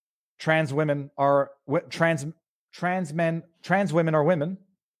 trans women are women are women,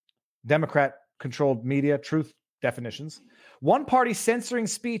 Democrat controlled media, truth definitions, one party censoring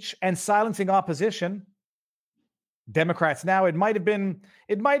speech and silencing opposition, Democrats now. It might have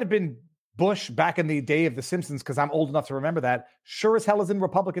been Bush back in the day of The Simpsons, because I'm old enough to remember that. Sure as hell is in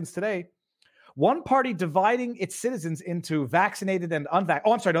Republicans today. One party dividing its citizens into vaccinated and unvaccinated.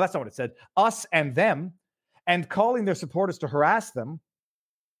 Oh, I'm sorry. No, that's not what it said. Us and them, and calling their supporters to harass them.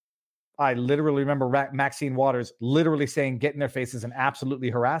 I literally remember Maxine Waters literally saying, get in their faces and absolutely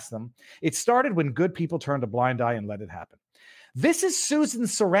harass them. It started when good people turned a blind eye and let it happen. This is Susan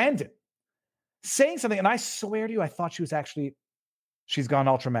Sarandon saying something, and I swear to you, I thought she's gone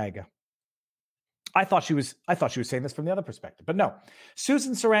ultra MAGA. I thought she was saying this from the other perspective, but no.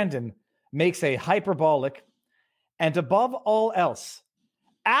 Susan Sarandon makes a hyperbolic and, above all else,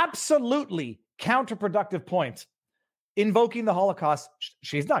 absolutely counterproductive point, invoking the Holocaust.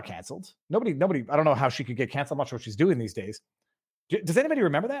 She's not canceled. Nobody. I don't know how she could get canceled. I'm not sure what she's doing these days. Does anybody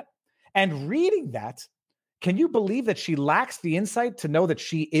remember that? And reading that, can you believe that she lacks the insight to know that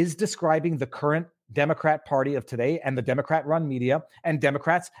she is describing the current Democrat Party of today and the Democrat-run media and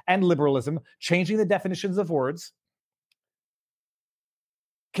Democrats and liberalism, changing the definitions of words?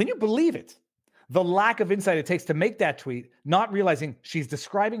 Can you believe it? The lack of insight it takes to make that tweet, not realizing she's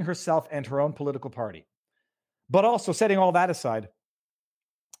describing herself and her own political party. But also, setting all that aside,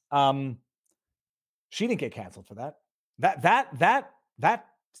 she didn't get canceled for that. That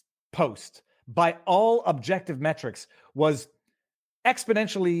post, by all objective metrics, was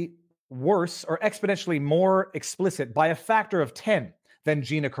exponentially worse or exponentially more explicit by a factor of 10 than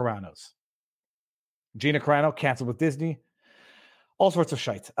Gina Carano's. Gina Carano canceled with Disney. All sorts of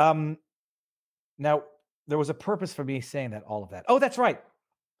shite. Now, there was a purpose for me saying all of that. Oh, that's right.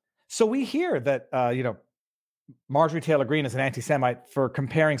 So we hear that, Marjorie Taylor Greene is an anti-Semite for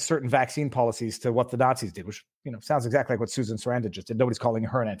comparing certain vaccine policies to what the Nazis did, which, sounds exactly like what Susan Sarandon just did. Nobody's calling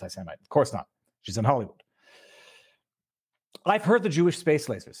her an anti-Semite. Of course not. She's in Hollywood. I've heard the Jewish space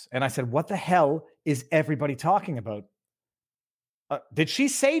lasers, and I said, what the hell is everybody talking about? Did she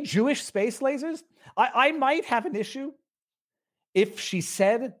say Jewish space lasers? I might have an issue if she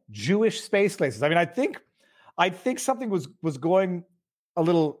said Jewish space lasers. I mean, I think something was going a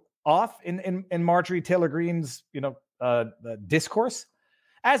little off in Marjorie Taylor Greene's discourse.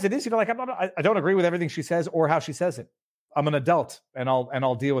 As it is, I don't agree with everything she says or how she says it. I'm an adult, and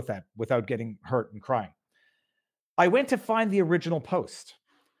I'll deal with that without getting hurt and crying. I went to find the original post,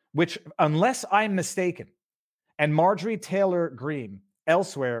 which, unless I'm mistaken, and Marjorie Taylor Greene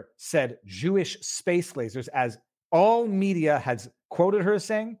elsewhere said Jewish space lasers, as all media has quoted her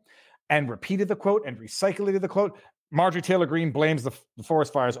saying, and repeated the quote and recycled the quote. Marjorie Taylor Greene blames the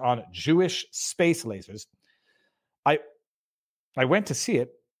forest fires on Jewish space lasers. I went to see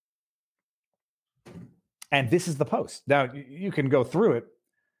it, and this is the post. Now, you can go through it.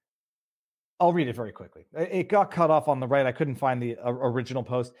 I'll read it very quickly. It got cut off on the right. I couldn't find the original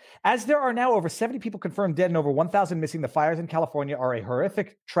post. As there are now over 70 people confirmed dead and over 1,000 missing, the fires in California are a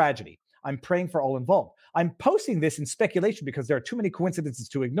horrific tragedy. I'm praying for all involved. I'm posting this in speculation because there are too many coincidences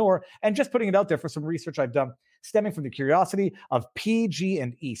to ignore, and just putting it out there for some research I've done stemming from the curiosity of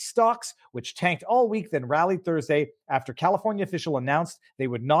PG&E stocks, which tanked all week, then rallied Thursday after California official announced they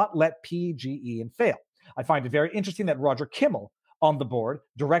would not let PG&E fail. I find it very interesting that Roger Kimmel on the board,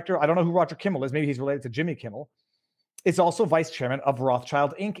 director, I don't know who Roger Kimmel is, maybe he's related to Jimmy Kimmel, is also vice chairman of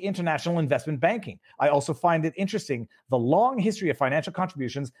Rothschild Inc. International Investment Banking. I also find it interesting the long history of financial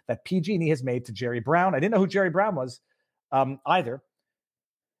contributions that PG&E has made to Jerry Brown. I didn't know who Jerry Brown was either.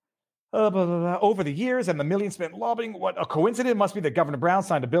 Over the years and the millions spent lobbying. What a coincidence. It must be that Governor Brown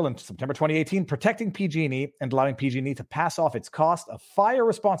signed a bill in September 2018 protecting PG&E and allowing PG&E to pass off its cost of fire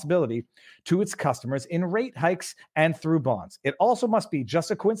responsibility to its customers in rate hikes and through bonds. It also must be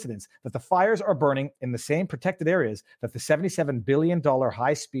just a coincidence that the fires are burning in the same protected areas that the $77 billion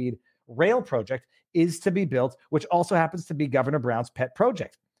high-speed rail project is to be built, which also happens to be Governor Brown's pet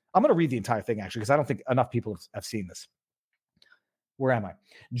project. I'm going to read the entire thing, actually, because I don't think enough people have seen this. Where am I?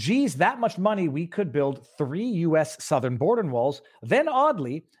 Geez, that much money, we could build 3 U.S. southern border walls. Then,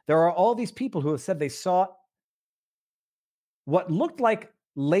 oddly, there are all these people who have said they saw what looked like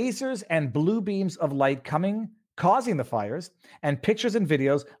lasers and blue beams of light causing the fires, and pictures and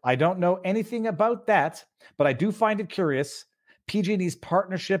videos. I don't know anything about that, but I do find it curious. PG&E's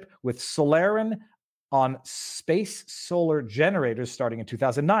partnership with Solarin on space solar generators starting in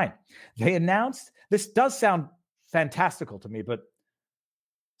 2009. They announced, this does sound fantastical to me, but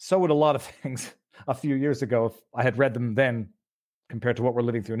so would a lot of things a few years ago if I had read them then compared to what we're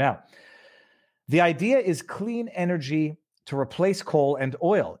living through now. The idea is clean energy to replace coal and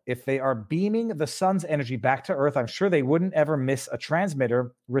oil. If they are beaming the sun's energy back to Earth, I'm sure they wouldn't ever miss a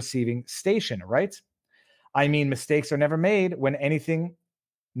transmitter receiving station, right? I mean, mistakes are never made when anything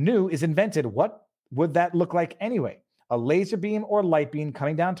new is invented. What would that look like anyway? A laser beam or light beam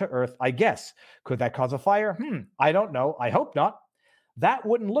coming down to Earth, I guess. Could that cause a fire? I don't know. I hope not. That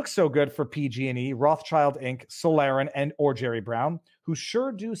wouldn't look so good for PG&E, Rothschild Inc., Solarin, and or Jerry Brown, who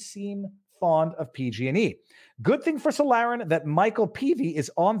sure do seem fond of PG&E. Good thing for Solarin that Michael Peavy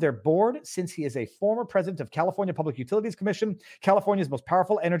is on their board, since he is a former president of California Public Utilities Commission, California's most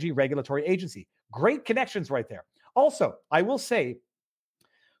powerful energy regulatory agency. Great connections right there. Also, I will say,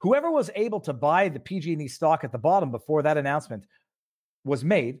 whoever was able to buy the PG&E stock at the bottom before that announcement was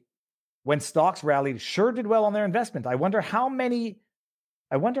made, when stocks rallied, sure did well on their investment. I wonder how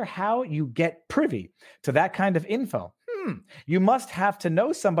you get privy to that kind of info. You must have to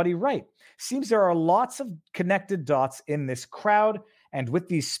know somebody, right? Seems there are lots of connected dots in this crowd, and with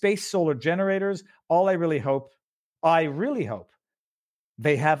these space solar generators, I really hope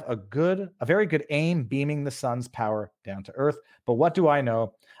they have a very good aim beaming the sun's power down to Earth. But what do I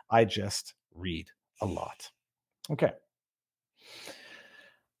know? I just read a lot. Okay.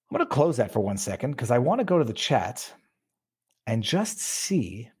 I'm going to close that for 1 second because I want to go to the chat and just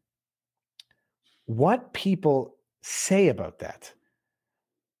see what people say about that.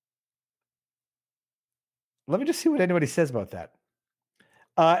 Let me just see what anybody says about that.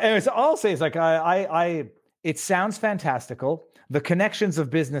 Anyways, all I'll say is it sounds fantastical. The connections of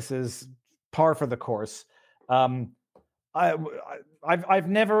businesses, par for the course. I've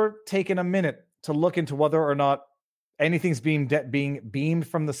never taken a minute to look into whether or not anything's being beamed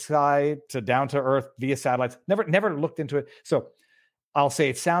from the sky to down to Earth via satellites. Never looked into it. So I'll say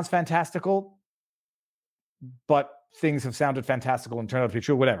it sounds fantastical, but things have sounded fantastical and turned out to be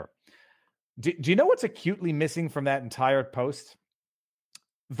true, whatever. Do you know what's acutely missing from that entire post?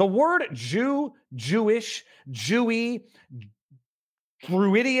 The word Jew, Jewish, Jewy,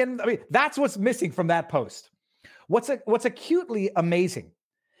 Druidian. I mean, that's what's missing from that post. What's acutely amazing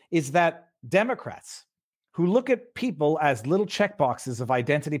is that Democrats who look at people as little checkboxes of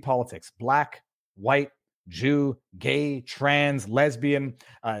identity politics, black, white, Jew, gay, trans, lesbian,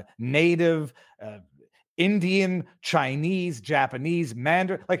 native, Indian, Chinese, Japanese,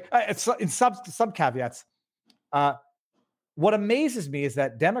 Mandarin, in some caveats. What amazes me is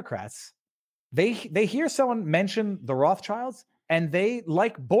that Democrats, they hear someone mention the Rothschilds and they,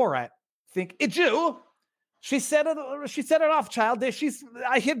 like Borat, think, a Jew. She said a Rothschild.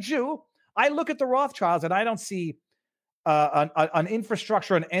 I hear Jew. I look at the Rothschilds and I don't see an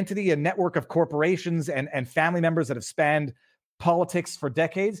infrastructure, an entity, a network of corporations and family members that have spanned politics for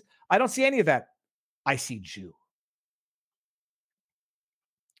decades. I don't see any of that. I see Jew.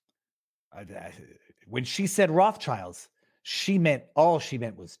 When she said Rothschilds, all she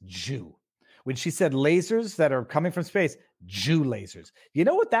meant was Jew. When she said lasers that are coming from space, Jew lasers. You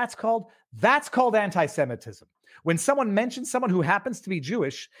know what that's called? That's called anti-Semitism. When someone mentions someone who happens to be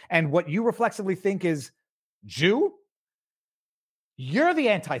Jewish and what you reflexively think is Jew, you're the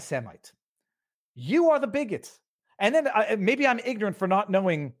anti-Semite. You are the bigot. And then maybe I'm ignorant for not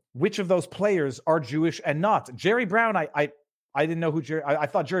knowing which of those players are Jewish and not. Jerry Brown, I didn't know who I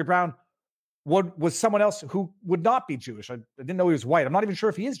thought Jerry Brown was someone else who would not be Jewish. I didn't know he was white. I'm not even sure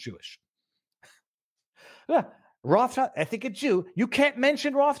if he is Jewish. Yeah. Rothschild, I think a Jew. You can't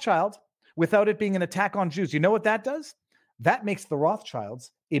mention Rothschild without it being an attack on Jews. You know what that does? That makes the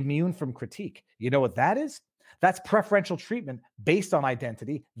Rothschilds immune from critique. You know what that is? That's preferential treatment based on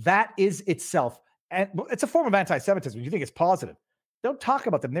identity. That is itself, and it's a form of anti-Semitism. You think it's positive. Don't talk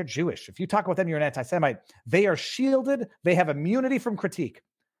about them. They're Jewish. If you talk about them, you're an anti-Semite. They are shielded. They have immunity from critique.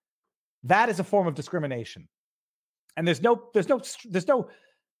 That is a form of discrimination. And there's no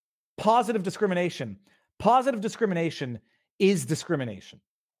positive discrimination. Positive discrimination is discrimination.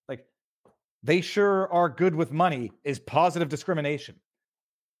 Like, they sure are good with money is positive discrimination.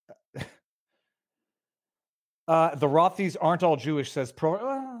 The Rothies aren't all Jewish, says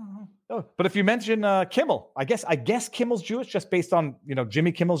Pro. But if you mention Kimmel, I guess Kimmel's Jewish just based on,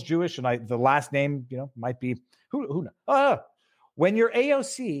 Jimmy Kimmel's Jewish, and the last name, might be who knows. When you're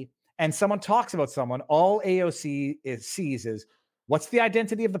AOC and someone talks about someone, all AOC sees is what's the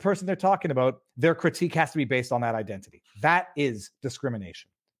identity of the person they're talking about. Their critique has to be based on that identity. That is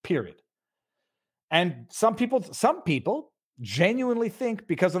discrimination, period. And some people genuinely think,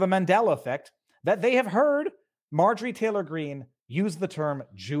 because of the Mandela effect, that they have heard Marjorie Taylor Greene use the term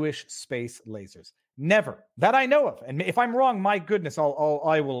Jewish space lasers. Never, that I know of. And if I'm wrong, my goodness,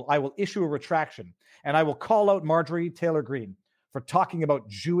 I will issue a retraction, and I will call out Marjorie Taylor Greene for talking about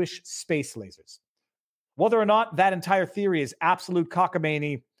Jewish space lasers. Whether or not that entire theory is absolute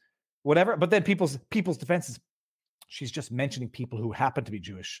cockamamie, whatever. But then people's defenses, she's just mentioning people who happen to be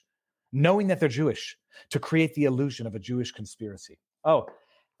Jewish, knowing that they're Jewish, to create the illusion of a Jewish conspiracy. Oh,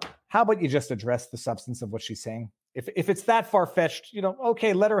 how about you just address the substance of what she's saying? If it's that far-fetched,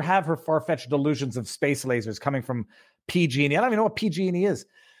 okay, let her have her far-fetched delusions of space lasers coming from PG&E. I don't even know what PG&E is.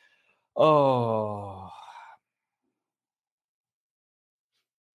 Oh,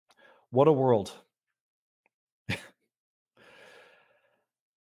 what a world.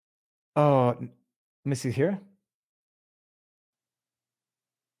 Oh, let me see here.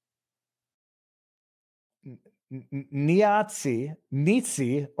 Neatsee,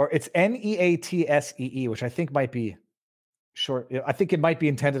 or it's Neatsee, which I think might be short. I think it might be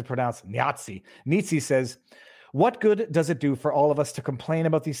intended to pronounce Neatsee. Neatsee says, "What good does it do for all of us to complain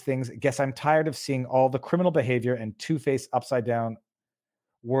about these things? Guess I'm tired of seeing all the criminal behavior and two-faced upside down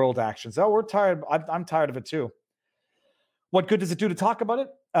world actions." Oh, we're tired. I'm tired of it too. What good does it do to talk about it?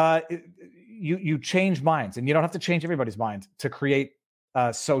 You change minds, and you don't have to change everybody's mind to create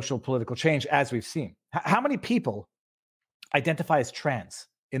social, political change, as we've seen. How many people identify as trans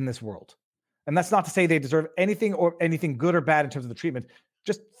in this world? And that's not to say they deserve anything good or bad in terms of the treatment.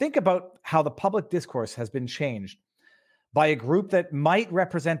 Just think about how the public discourse has been changed by a group that might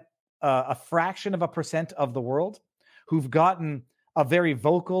represent a fraction of a percent of the world, who've gotten a very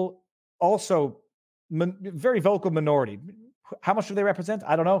vocal, very vocal minority. How much do they represent?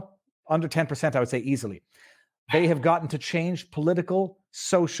 I don't know. Under 10%, I would say easily. They have gotten to change political,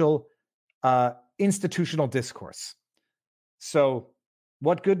 social, institutional discourse. So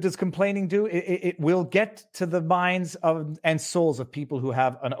what good does complaining do? It will get to the minds and souls of people who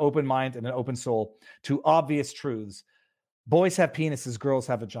have an open mind and an open soul to obvious truths. Boys have penises, girls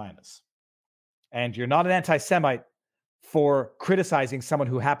have vaginas. And you're not an anti-Semite for criticizing someone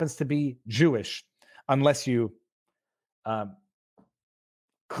who happens to be Jewish unless you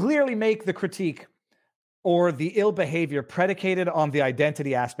clearly make the critique or the ill behavior predicated on the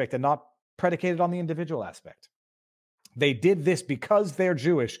identity aspect and not predicated on the individual aspect. They did this because they're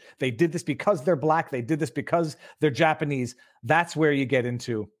Jewish. They did this because they're Black. They did this because they're Japanese. That's where you get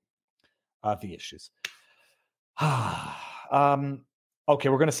into the issues. Okay,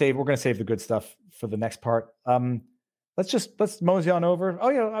 we're gonna save the good stuff for the next part. Let's mosey on over. Oh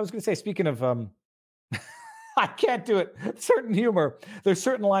yeah, I was gonna say, speaking of I can't do it. Certain humor. There's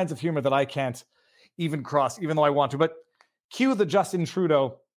certain lines of humor that I can't even cross, even though I want to. But cue the Justin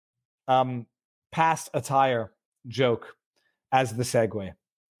Trudeau past attire joke as the segue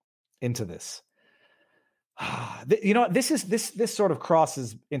into this. This sort of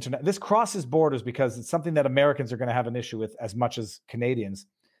crosses internet. This crosses borders because it's something that Americans are going to have an issue with as much as Canadians.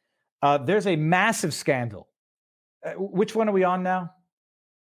 There's a massive scandal. Which one are we on now?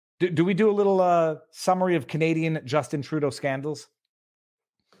 Do we do a little summary of Canadian Justin Trudeau scandals?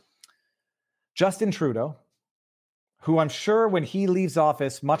 Justin Trudeau, who I'm sure when he leaves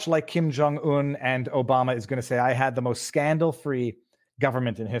office, much like Kim Jong-un and Obama, is going to say, I had the most scandal-free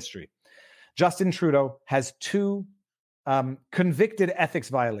government in history. Justin Trudeau has two convicted ethics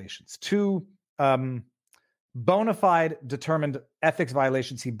violations, two bona fide determined ethics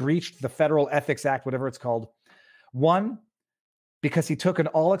violations. He breached the Federal Ethics Act, whatever it's called. One, because he took an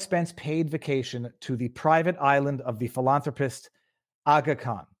all-expense paid vacation to the private island of the philanthropist Aga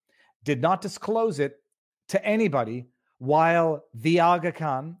Khan. Did not disclose it to anybody while the Aga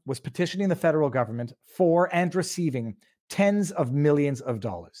Khan was petitioning the federal government for and receiving tens of millions of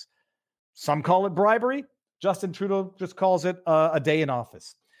dollars. Some call it bribery. Justin Trudeau just calls it a day in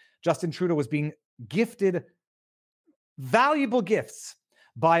office. Justin Trudeau was being gifted valuable gifts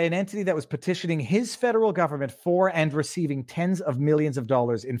by an entity that was petitioning his federal government for and receiving tens of millions of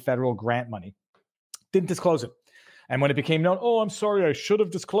dollars in federal grant money. Didn't disclose it. And when it became known, I'm sorry, I should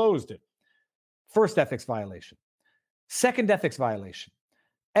have disclosed it. First ethics violation. Second ethics violation.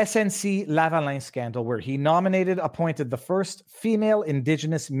 SNC Lavalin scandal, where he appointed the first female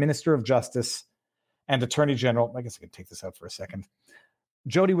Indigenous Minister of Justice and Attorney General. I guess I can take this out for a second.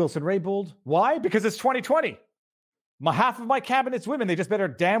 Jody Wilson-Raybould. Why? Because it's 2020. Half of my cabinet's women. They just better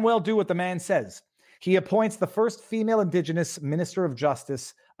damn well do what the man says. He appoints the first female Indigenous Minister of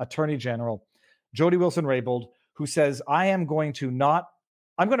Justice, Attorney General, Jody Wilson-Raybould, who says, I'm going to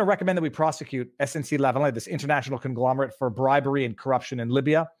recommend that we prosecute SNC Lavalin, this international conglomerate, for bribery and corruption in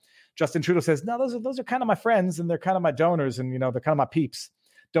Libya. Justin Trudeau says, no, those are kind of my friends, and they're kind of my donors, and they're kind of my peeps.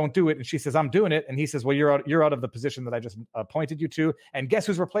 don't do it. And she says, I'm doing it. And he says, well, you're out of the position that I just appointed you to. And guess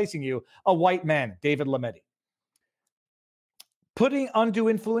who's replacing you? A white man, David Lametti. Putting undue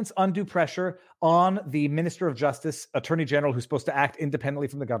influence, undue pressure on the Minister of Justice, Attorney General, who's supposed to act independently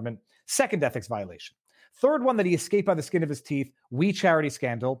from the government. Second ethics violation. Third one that he escaped by the skin of his teeth, We Charity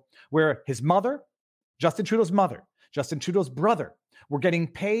scandal, where his mother, Justin Trudeau's mother, Justin Trudeau's brother, were getting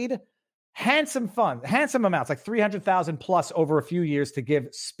paid handsome amounts, like $300,000 plus over a few years to give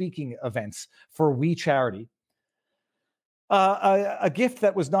speaking events for We Charity. A gift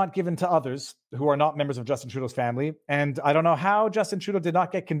that was not given to others who are not members of Justin Trudeau's family. And I don't know how Justin Trudeau did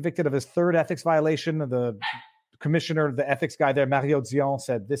not get convicted of his third ethics violation. The commissioner, the ethics guy there, Mario Dion,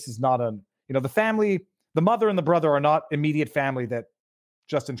 said this is not the family, the mother and the brother are not immediate family that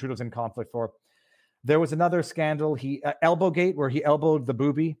Justin Trudeau's in conflict for. There was another scandal, Elbowgate, where he elbowed the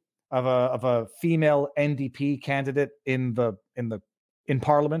boobie of a female NDP candidate in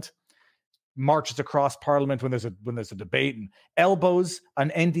Parliament. Marches across Parliament when there's a debate and elbows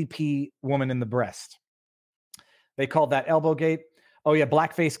an NDP woman in the breast. They called that Elbowgate. Oh yeah,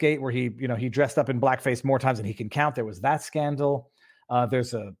 Blackface Gate, where he dressed up in blackface more times than he can count. There was that scandal.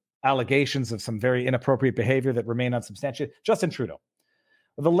 There's allegations of some very inappropriate behavior that remain unsubstantiated. Justin Trudeau.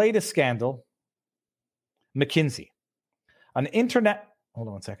 The latest scandal, McKinsey, an internet. Hold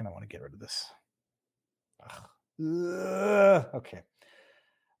on one second. I want to get rid of this. Okay.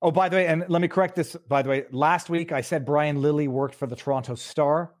 Oh, by the way, and let me correct this, by the way, last week I said Brian Lilly worked for the Toronto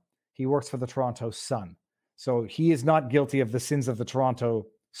Star. He works for the Toronto Sun. So he is not guilty of the sins of the Toronto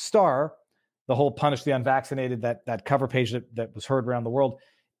Star, the whole punish the unvaccinated, that cover page that was heard around the world.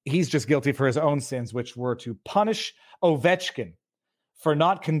 He's just guilty for his own sins, which were to punish Ovechkin for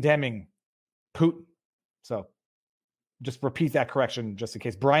not condemning Putin. So just repeat that correction just in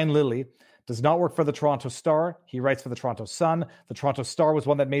case. Brian Lilly does not work for the Toronto Star. He writes for the Toronto Sun. The Toronto Star was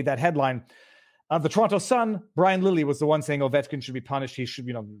one that made that headline. The Toronto Sun, Brian Lilly was the one saying Ovechkin should be punished.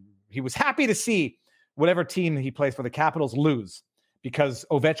 He was happy to see whatever team he plays for, the Capitals, lose because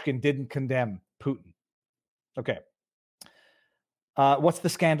Ovechkin didn't condemn Putin. Okay. What's the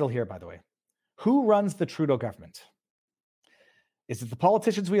scandal here, by the way? Who runs the Trudeau government? Is it the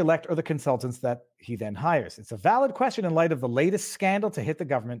politicians we elect or the consultants that he then hires? It's a valid question in light of the latest scandal to hit the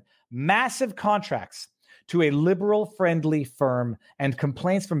government, massive contracts to a liberal-friendly firm, and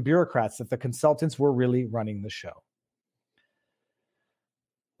complaints from bureaucrats that the consultants were really running the show.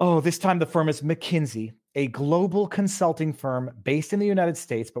 Oh, this time the firm is McKinsey, a global consulting firm based in the United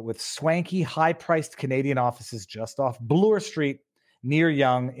States, but with swanky, high-priced Canadian offices just off Bloor Street near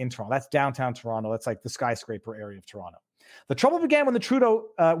Yonge in Toronto. That's downtown Toronto. That's like the skyscraper area of Toronto. The trouble began when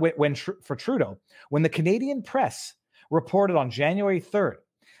when the Canadian press reported on January 3rd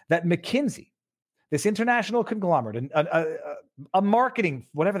that McKinsey, this international conglomerate, a marketing,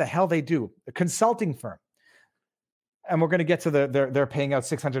 whatever the hell they do, a consulting firm, and we're going to get to they're paying out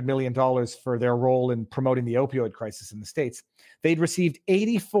 $600 million for their role in promoting the opioid crisis in the States. They'd received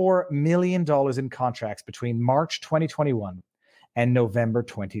 $84 million in contracts between March 2021 and November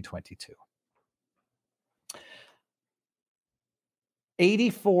 2022.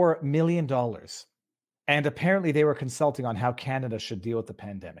 $84 million. And apparently they were consulting on how Canada should deal with the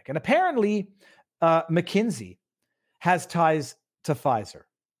pandemic. And apparently McKinsey has ties to Pfizer.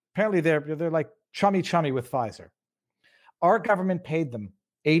 Apparently they're like chummy with Pfizer. Our government paid them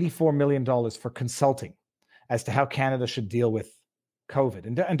 $84 million for consulting as to how Canada should deal with COVID.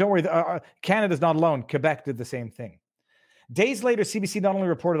 And don't worry, Canada's not alone. Quebec did the same thing. Days later, CBC not only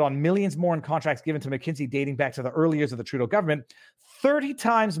reported on millions more in contracts given to McKinsey dating back to the early years of the Trudeau government, 30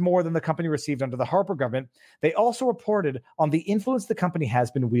 times more than the company received under the Harper government. They also reported on the influence the company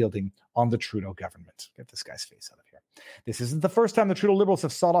has been wielding on the Trudeau government. Get this guy's face out of here. This isn't the first time the Trudeau Liberals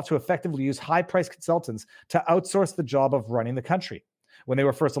have sought out to effectively use high-priced consultants to outsource the job of running the country. When they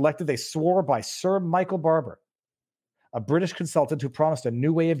were first elected, they swore by Sir Michael Barber, a British consultant who promised a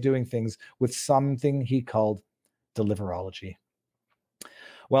new way of doing things with something he called Deliverology.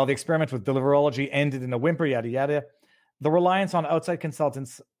 Well, the experiment with Deliverology ended in a whimper, yada, yada. The reliance on outside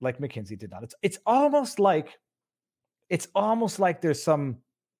consultants like McKinsey did not. It's almost like there's some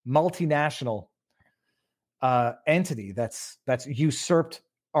multinational entity that's usurped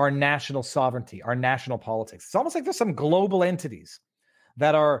our national sovereignty, our national politics. It's almost like there's some global entities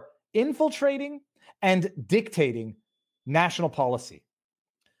that are infiltrating and dictating national policy.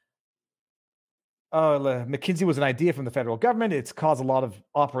 McKinsey was an idea from the federal government. It's caused a lot of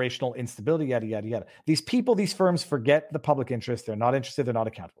operational instability, yada, yada, yada. These people, these firms forget the public interest. They're not interested. They're not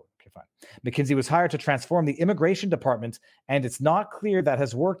accountable. Okay, fine. McKinsey was hired to transform the immigration department, and it's not clear that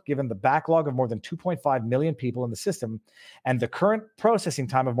has worked given the backlog of more than 2.5 million people in the system and the current processing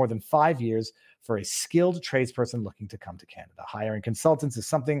time of more than 5 years for a skilled tradesperson looking to come to Canada. Hiring consultants is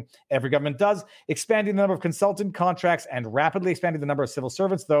something every government does. Expanding the number of consultant contracts and rapidly expanding the number of civil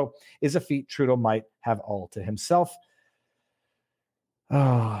servants, though, is a feat Trudeau might have all to himself.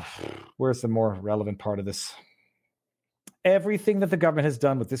 Oh, where's the more relevant part of this? Everything that the government has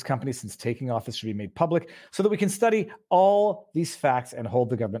done with this company since taking office should be made public so that we can study all these facts and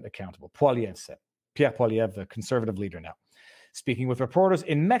hold the government accountable. Poilievre said. Pierre Poilievre, the conservative leader now. Speaking with reporters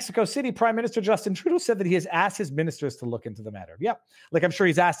in Mexico City, Prime Minister Justin Trudeau said that he has asked his ministers to look into the matter. Yeah, like I'm sure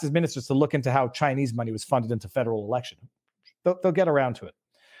he's asked his ministers to look into how Chinese money was funded into federal election. They'll get around to it.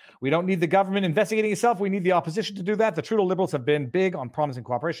 We don't need the government investigating itself. We need the opposition to do that. The Trudeau Liberals have been big on promising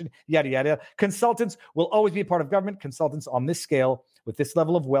cooperation, yada, yada. Consultants will always be a part of government. Consultants on this scale, with this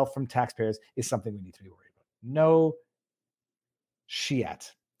level of wealth from taxpayers, is something we need to be worried about. No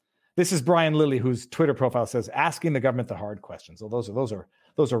shit. This is Brian Lilly, whose Twitter profile says, asking the government the hard questions. Well, those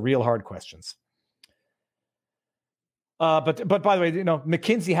are real hard questions. But by the way,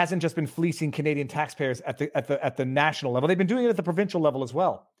 McKinsey hasn't just been fleecing Canadian taxpayers at the national level. They've been doing it at the provincial level as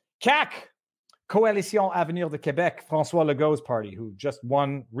well. CAQ, Coalition Avenir de Québec, François Legault's party, who just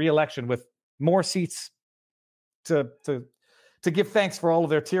won re-election with more seats to give thanks for all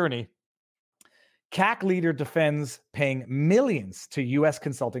of their tyranny. CAQ leader defends paying millions to U.S.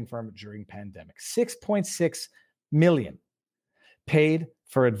 consulting firm during pandemic. $6.6 million paid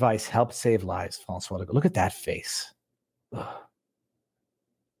for advice helped save lives, François Legault. Look at that face. Ugh.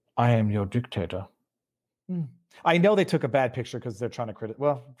 I am your dictator. I know they took a bad picture because they're trying to credit.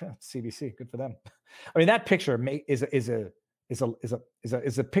 Well, CBC, good for them. I mean, that picture is a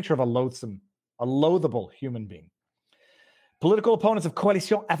picture of a loathable human being. Political opponents of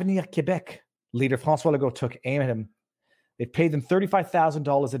Coalition Avenir Québec leader François Legault took aim at him. They paid them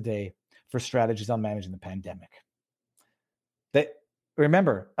 $35,000 a day for strategies on managing the pandemic.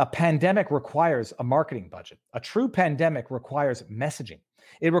 Remember, a pandemic requires a marketing budget. A true pandemic requires messaging.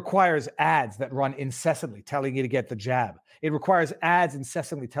 It requires ads that run incessantly telling you to get the jab. It requires ads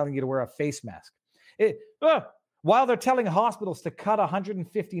incessantly telling you to wear a face mask. While they're telling hospitals to cut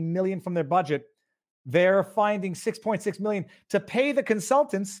 $150 million from their budget, they're finding $6.6 million to pay the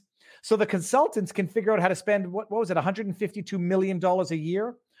consultants so the consultants can figure out how to spend, what was it, $152 million a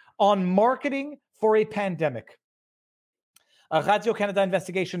year on marketing for a pandemic. A Radio-Canada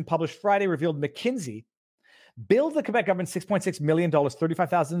investigation published Friday revealed McKinsey billed the Quebec government $6.6 million,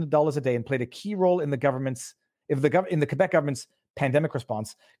 $35,000 a day, and played a key role in the Quebec government's pandemic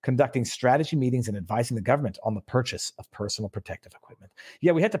response, conducting strategy meetings and advising the government on the purchase of personal protective equipment.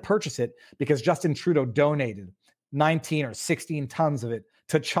 Yeah, we had to purchase it because Justin Trudeau donated 19 or 16 tons of it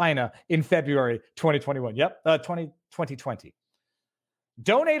to China in February 2021. 2020.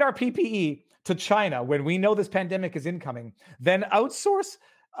 Donate our PPE to China when we know this pandemic is incoming, then outsource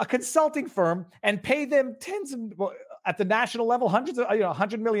a consulting firm and pay them at the national level,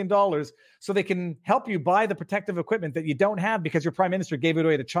 $100 million so they can help you buy the protective equipment that you don't have because your prime minister gave it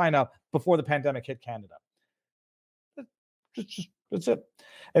away to China before the pandemic hit Canada. That's it.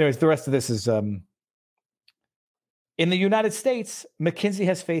 Anyways, the rest of this is, in the United States, McKinsey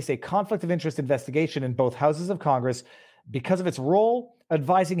has faced a conflict of interest investigation in both houses of Congress because of its role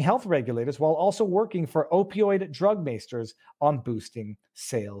advising health regulators while also working for opioid drug masters on boosting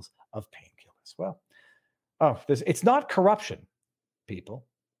sales of painkillers. Well, it's not corruption, people.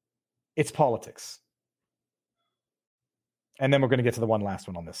 It's politics. And then we're going to get to the one last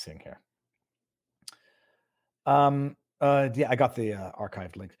one on this thing here. I got the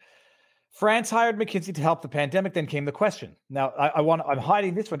archived link. France hired McKinsey to help the pandemic. Then came the question. Now, I'm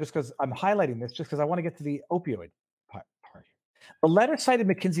hiding this one just because I'm highlighting this just because I want to get to the opioid part here. The letter cited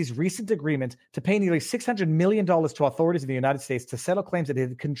McKinsey's recent agreement to pay nearly $600 million to authorities in the United States to settle claims that it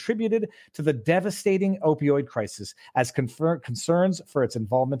had contributed to the devastating opioid crisis as concerns for its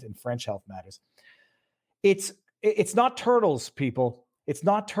involvement in French health matters. It's not turtles, people. It's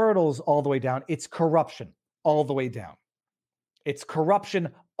not turtles all the way down. It's corruption all the way down. It's corruption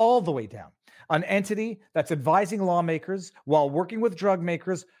all the way down. An entity that's advising lawmakers while working with drug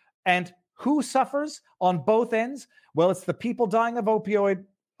makers. And who suffers on both ends? Well, it's the people dying of opioid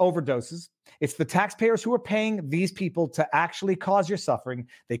overdoses. It's the taxpayers who are paying these people to actually cause your suffering.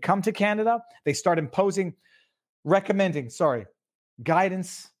 They come to Canada. They start recommending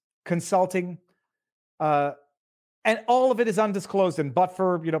guidance, consulting, and all of it is undisclosed. And but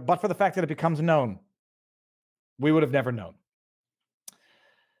for the fact that it becomes known, we would have never known.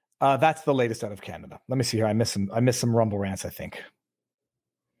 That's the latest out of Canada. Let me see here. I missed some rumble rants, I think.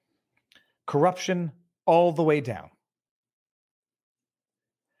 corruption all the way down.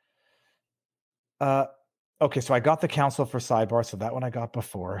 Okay, so I got the council for sidebar, so that one I got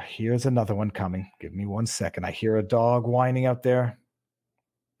before. Here's another one coming. Give me 1 second. I hear a dog whining out there.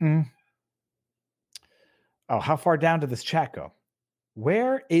 Oh, how far down did this chat go?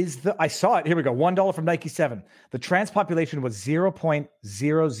 Where is the... I saw it. Here we go. $1 from Nike 7. The trans population was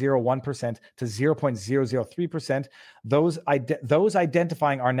 0.001% to 0.003%. Those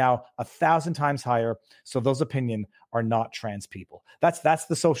identifying are now 1,000 times higher. So those opinion are not trans people. That's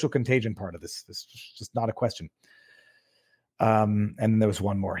the social contagion part of this. This is just not a question. And there was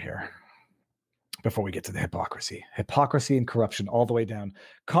one more here before we get to the hypocrisy. Hypocrisy and corruption all the way down.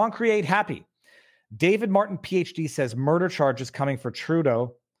 Concreate happy. David Martin, PhD, says murder charges coming for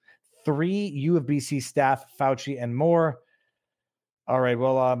Trudeau, 3 U of BC staff, Fauci, and more. All right,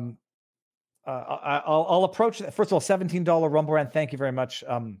 well, I'll approach that. First of all, $17 Rumble Rant. Thank you very much.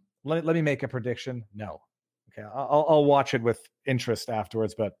 Let me make a prediction. No. Okay, I'll watch it with interest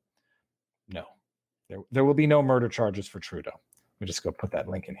afterwards, but no. There will be no murder charges for Trudeau. Let me just go put that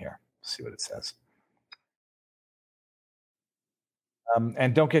link in here. See what it says.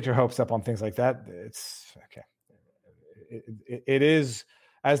 And don't get your hopes up on things like that. It's okay. It is,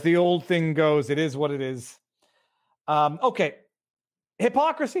 as the old thing goes, it is what it is. Okay.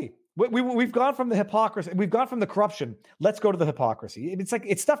 Hypocrisy. We've gone from the hypocrisy. We've gone from the corruption. Let's go to the hypocrisy.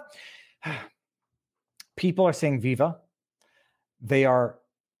 It's stuff. People are saying Viva. They are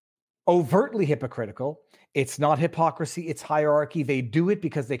overtly hypocritical. It's not hypocrisy. It's hierarchy. They do it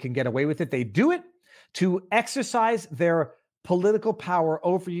because they can get away with it. They do it to exercise their political power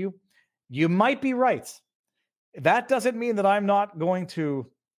over you. You might be right. That doesn't mean that I'm not going to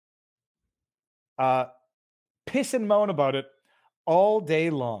piss and moan about it all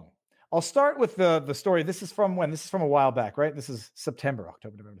day long. I'll start with the story. This is from when? This is from a while back, right? This is September,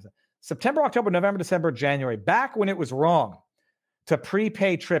 October, November, December, January. Back when it was wrong to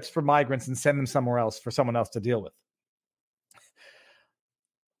prepay trips for migrants and send them somewhere else for someone else to deal with.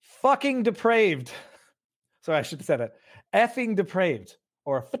 Fucking depraved. Sorry, I should have said that. Effing depraved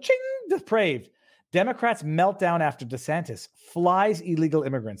or fa-ching depraved. Democrats melt down after DeSantis flies illegal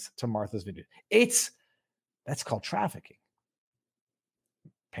immigrants to Martha's Vineyard. That's called trafficking.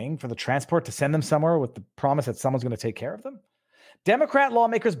 Paying for the transport to send them somewhere with the promise that someone's going to take care of them. Democrat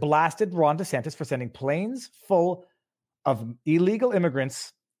lawmakers blasted Ron DeSantis for sending planes full of illegal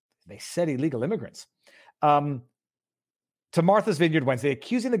immigrants. They said illegal immigrants. To Martha's Vineyard Wednesday,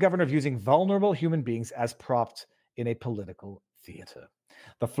 accusing the governor of using vulnerable human beings as props in a political theater.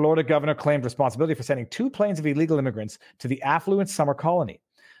 The Florida governor claimed responsibility for sending 2 planes of illegal immigrants to the affluent summer colony,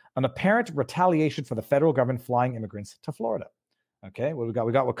 an apparent retaliation for the federal government flying immigrants to Florida. Okay, what we got?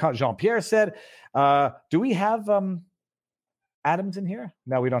 We got what Jean-Pierre said. Do we have Adams in here?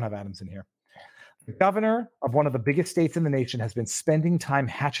 No, we don't have Adams in here. The governor of one of the biggest states in the nation has been spending time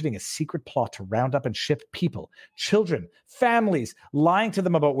hatcheting a secret plot to round up and ship people, children, families, lying to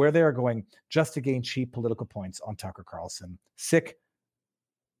them about where they are going just to gain cheap political points on Tucker Carlson. Sick.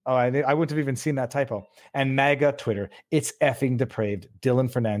 Oh, I wouldn't have even seen that typo. And MAGA Twitter. It's effing depraved.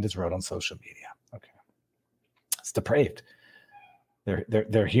 Dylan Fernandez wrote on social media. Okay. It's depraved.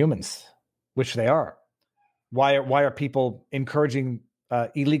 They're humans, which they are. Why are people encouraging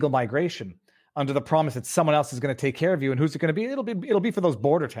illegal migration under the promise that someone else is going to take care of you? And who's it going to be? It'll be for those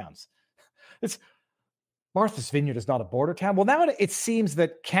border towns. It's Martha's Vineyard is not a border town. Well, now it seems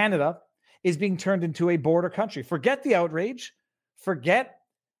that Canada is being turned into a border country. Forget the outrage. Forget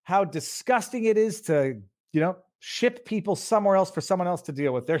how disgusting it is to, ship people somewhere else for someone else to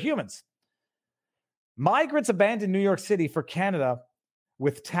deal with. They're humans. Migrants abandoned New York City for Canada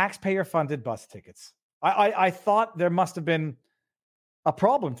with taxpayer-funded bus tickets. I thought there must have been a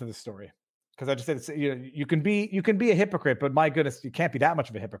problem to this story. Because I just said, you can be a hypocrite, but my goodness, you can't be that much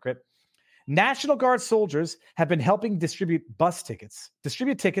of a hypocrite. National Guard soldiers have been helping distribute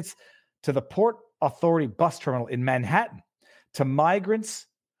tickets to the Port Authority bus terminal in Manhattan to migrants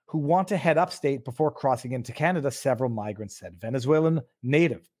who want to head upstate before crossing into Canada, several migrants said. Venezuelan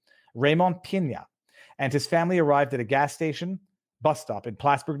native Raymond Pina and his family arrived at a gas station bus stop in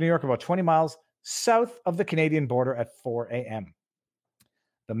Plattsburgh, New York, about 20 miles south of the Canadian border at 4 a.m.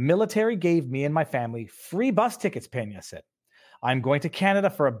 The military gave me and my family free bus tickets, Pena said. I'm going to Canada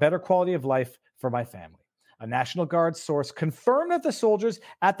for a better quality of life for my family. A National Guard source confirmed that the soldiers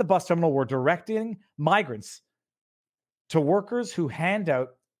at the bus terminal were directing migrants to workers who hand out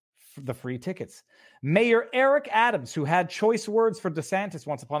the free tickets. Mayor Eric Adams, who had choice words for DeSantis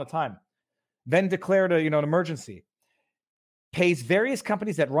once upon a time, then declared an emergency, pays various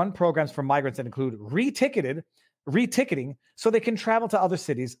companies that run programs for migrants that include reticketed reticketing so they can travel to other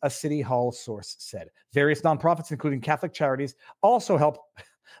cities, a City Hall source said. Various nonprofits, including Catholic charities, also help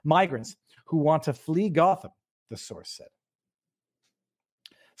migrants who want to flee Gotham, the source said.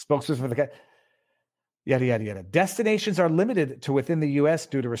 Spokesperson for the... Yada, yada, yada. Destinations are limited to within the U.S.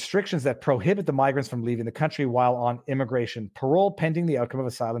 due to restrictions that prohibit the migrants from leaving the country while on immigration parole pending the outcome of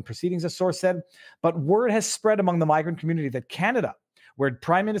asylum proceedings, a source said. But word has spread among the migrant community that Canada, where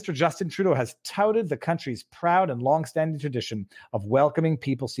Prime Minister Justin Trudeau has touted the country's proud and long-standing tradition of welcoming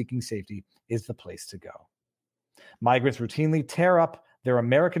people seeking safety, is the place to go. Migrants routinely tear up their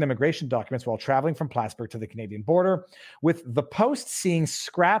American immigration documents while traveling from Plattsburgh to the Canadian border, with the Post seeing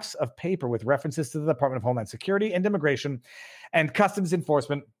scraps of paper with references to the Department of Homeland Security and Immigration and Customs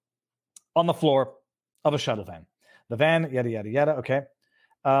Enforcement on the floor of a shuttle van. The van, yada, yada, yada. Okay.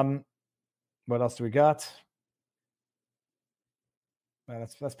 What else do we got?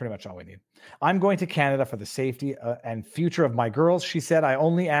 That's pretty much all we need. I'm going to Canada for the safety and future of my girls. She said, I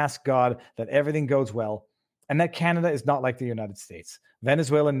only ask God that everything goes well and that Canada is not like the United States.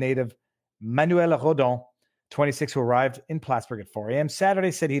 Venezuelan native Manuel Rodon, 26, who arrived in Plattsburgh at 4 a.m. Saturday,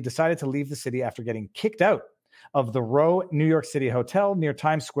 said he decided to leave the city after getting kicked out of the Row New York City hotel near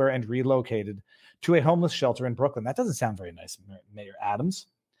Times Square and relocated to a homeless shelter in Brooklyn. That doesn't sound very nice, Mayor Adams.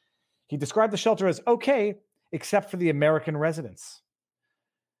 He described the shelter as okay, except for the American residents.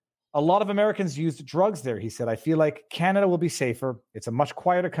 A lot of Americans used drugs there, he said. I feel like Canada will be safer. It's a much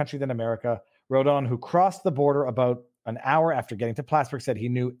quieter country than America. Rodon, who crossed the border about an hour after getting to Plattsburgh, said he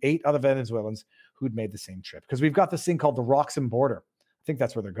knew 8 other Venezuelans who'd made the same trip. Because we've got this thing called the Roxham border. I think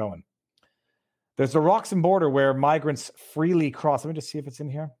that's where they're going. There's the Roxham border where migrants freely cross. Let me just see if it's in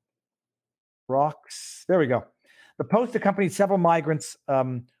here. There we go. The Post accompanied several migrants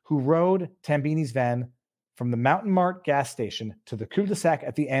who rode Tambini's van from the Mountain Mart gas station to the cul-de-sac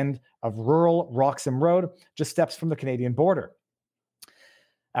at the end of rural Roxham Road, just steps from the Canadian border.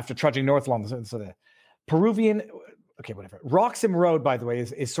 After trudging north along the Peruvian, okay, whatever. Roxham Road, by the way,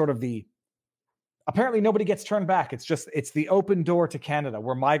 is sort of the, apparently nobody gets turned back. It's the open door to Canada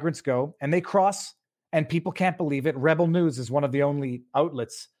where migrants go and they cross and people can't believe it. Rebel News is one of the only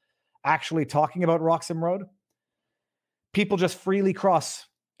outlets actually talking about Roxham Road. People just freely cross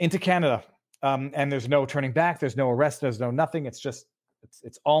into Canada. And there's no turning back. There's no arrest. There's no nothing. It's just,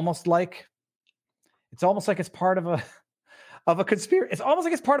 it's almost like it's part of a conspiracy. It's almost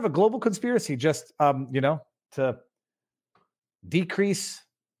like it's part of a global conspiracy, just, to decrease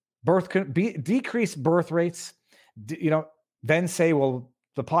birth rates, then say, well,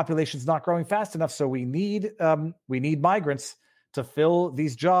 the population's not growing fast enough. So we need migrants to fill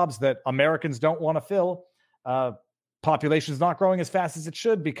these jobs that Americans don't want to fill. Population's not growing as fast as it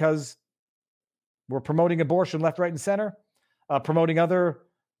should because we're promoting abortion left, right, and center, promoting other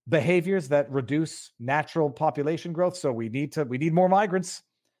behaviors that reduce natural population growth. So we need more migrants.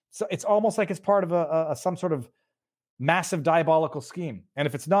 So it's almost like it's part of some sort of massive diabolical scheme. And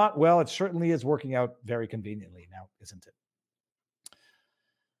if it's not, well, it certainly is working out very conveniently now, isn't it?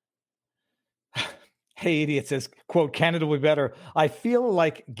 Hey, idiot says, quote, Canada will be better. I feel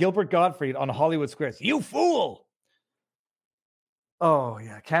like Gilbert Gottfried on Hollywood Squares. You fool! Oh,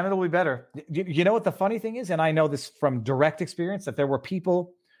 yeah. Canada will be better. You know what the funny thing is? And I know this from direct experience, that there were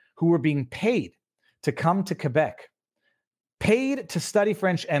people who were being paid to come to Quebec, paid to study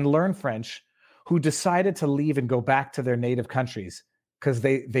French and learn French, who decided to leave and go back to their native countries because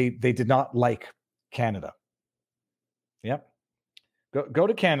they did not like Canada. Yep. Go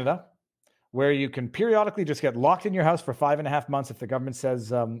to Canada, where you can periodically just get locked in your house for 5.5 months if the government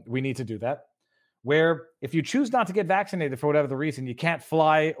says we need to do that. Where if you choose not to get vaccinated for whatever the reason, you can't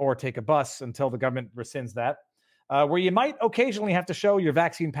fly or take a bus until the government rescinds that. Where you might occasionally have to show your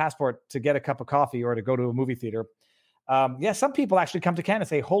vaccine passport to get a cup of coffee or to go to a movie theater. Some people actually come to Canada and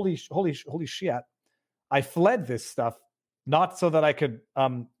say, holy shit, I fled this stuff, not so that I could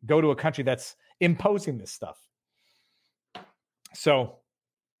go to a country that's imposing this stuff. So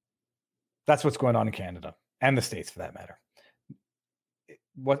that's what's going on in Canada and the States for that matter.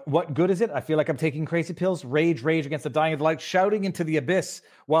 What good is it? I feel like I'm taking crazy pills, rage against the dying of the light, shouting into the abyss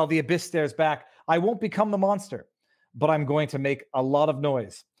while the abyss stares back. I won't become the monster, but I'm going to make a lot of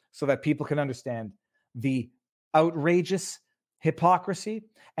noise so that people can understand the outrageous hypocrisy.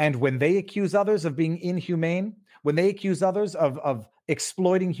 And when they accuse others of being inhumane, when they accuse others of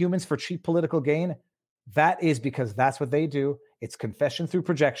exploiting humans for cheap political gain, that is because that's what they do. It's confession through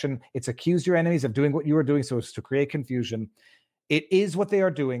projection. It's accuse your enemies of doing what you are doing so as to create confusion. It is what they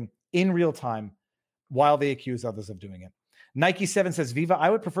are doing in real time while they accuse others of doing it. Nike 7 says, Viva, I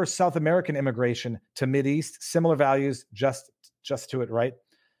would prefer South American immigration to Mideast. Similar values, just to it, right?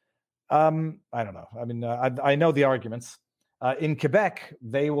 I don't know. I mean, I know the arguments. In Quebec,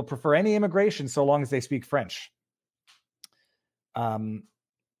 they will prefer any immigration so long as they speak French.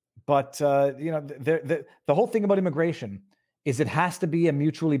 But the whole thing about immigration is it has to be a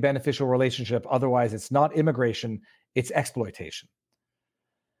mutually beneficial relationship. Otherwise, it's not immigration; it's exploitation.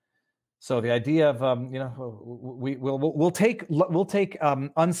 So the idea of we'll take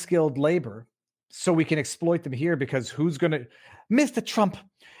unskilled labor so we can exploit them here, because who's going to, Mr. Trump,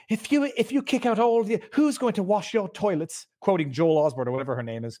 if you kick out all of the, who's going to wash your toilets? Quoting Joel Osborne or whatever her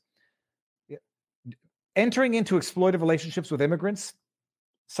name is. Entering into exploitive relationships with immigrants,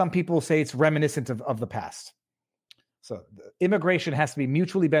 some people say it's reminiscent of the past. So immigration has to be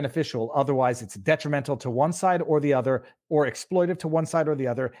mutually beneficial. Otherwise, it's detrimental to one side or the other, or exploitive to one side or the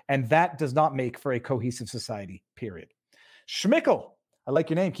other. And that does not make for a cohesive society, period. Schmickel, I like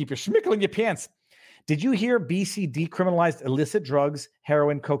your name. Keep your schmickel in your pants. Did you hear BC decriminalized illicit drugs,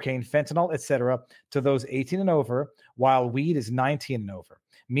 heroin, cocaine, fentanyl, etc. to those 18 and over, while weed is 19 and over?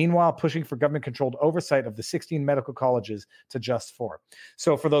 Meanwhile, pushing for government-controlled oversight of the 16 medical colleges to just 4.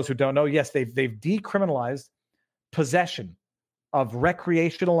 So for those who don't know, yes, they've decriminalized possession of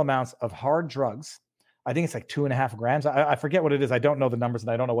recreational amounts of hard drugs. I think it's like 2.5 grams. I forget what it is. I don't know the numbers,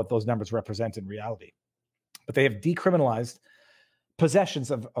 and I don't know what those numbers represent in reality. But they have decriminalized possessions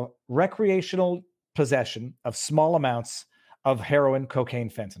of recreational possession of small amounts of heroin, cocaine,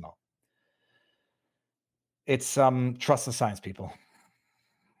 fentanyl. It's trust the science, people.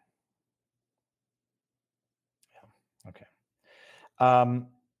 Yeah. Okay.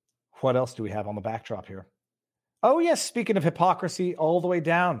 What else do we have on the backdrop here? Oh, yes. Speaking of hypocrisy all the way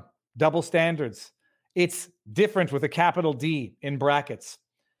down, double standards. It's different with a capital D in brackets.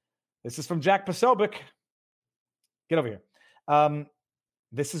 This is from Jack Posobiec. Get over here.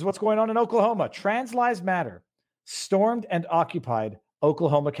 This is what's going on in Oklahoma. Trans Lives Matter stormed and occupied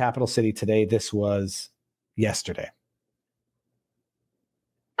Oklahoma capital city today. This was yesterday.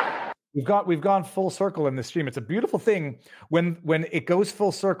 We've gone full circle in this stream. It's a beautiful thing when it goes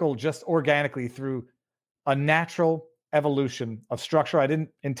full circle just organically through a natural evolution of structure. I didn't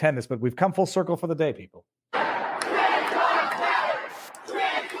intend this, but we've come full circle for the day, people.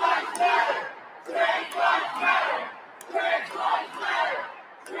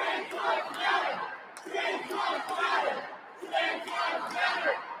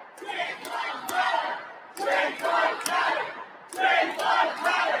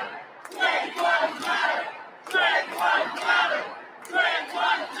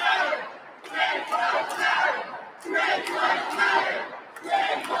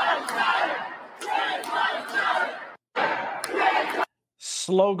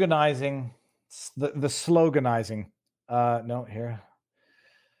 Sloganizing, the sloganizing. No, here.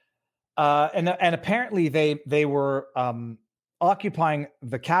 And apparently they were occupying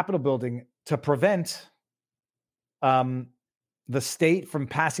the Capitol building to prevent the state from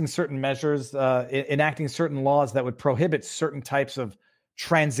passing certain measures, enacting certain laws that would prohibit certain types of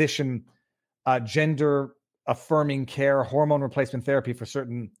transition, gender affirming care, hormone replacement therapy for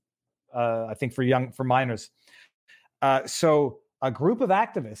certain, I think for minors. So a group of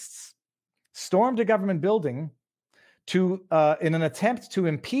activists stormed a government building to, in an attempt to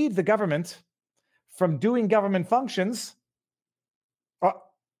impede the government from doing government functions.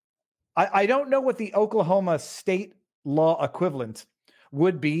 I don't know what the Oklahoma state law equivalent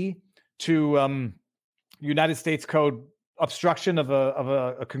would be to United States Code obstruction of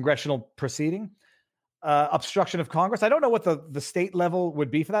a congressional proceeding, obstruction of Congress. I don't know what the state level would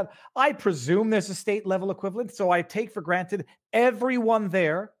be for that. I presume there's a state level equivalent. So I take for granted everyone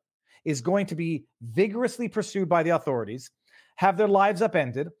there is going to be vigorously pursued by the authorities, have their lives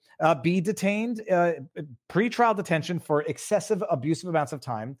upended, be detained, pretrial detention for excessive abusive amounts of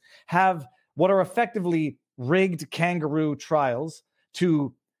time, have what are effectively rigged kangaroo trials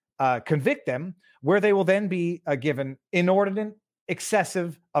to convict them, where they will then be given inordinate,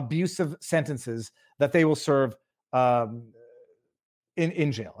 excessive, abusive sentences that they will serve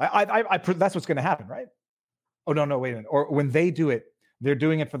in jail. That's what's going to happen, right? Oh, no, wait a minute. Or when they do it, they're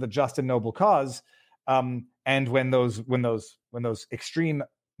doing it for the just and noble cause. And when those extreme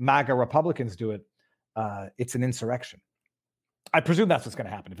MAGA Republicans do it, it's an insurrection. I presume that's what's going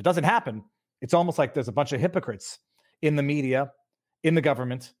to happen. If it doesn't happen, it's almost like there's a bunch of hypocrites in the media, in the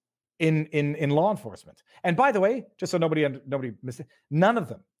government, in law enforcement. And by the way, just so nobody missed it, none of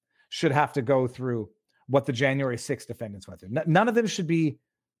them should have to go through what the January 6th defendants went through. None of them should be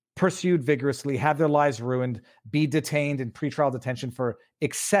pursued vigorously, have their lives ruined, be detained in pretrial detention for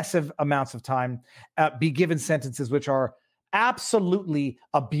excessive amounts of time, be given sentences which are absolutely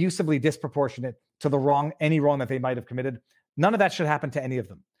abusively disproportionate to any wrong that they might have committed. None of that should happen to any of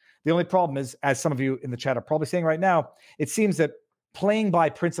them. The only problem is, as some of you in the chat are probably saying right now, it seems that playing by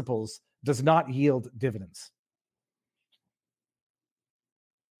principles does not yield dividends.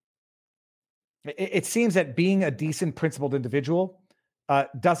 It seems that being a decent, principled individual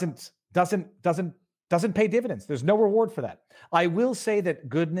doesn't pay dividends. There's no reward for that. I will say that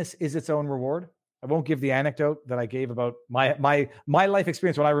goodness is its own reward. I won't give the anecdote that I gave about my life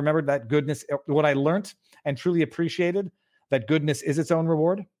experience when I remembered that goodness, what I learned and truly appreciated, that goodness is its own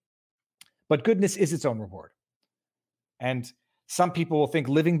reward. But goodness is its own reward. And some people will think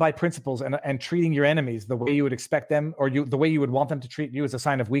living by principles and treating your enemies the way you would expect them, or the way you would want them to treat you, is a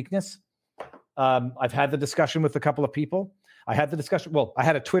sign of weakness. I've had the discussion with a couple of people. I had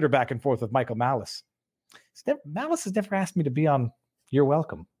a Twitter back and forth with Michael Malice. Malice has never asked me to be on You're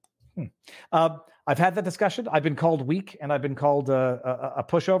Welcome. I've had that discussion. I've been called weak, and I've been called a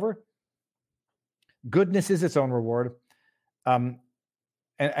pushover. Goodness is its own reward. And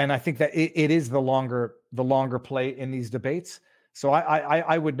I think that it is the longer play in these debates. So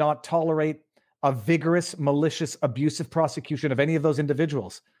I would not tolerate a vigorous, malicious, abusive prosecution of any of those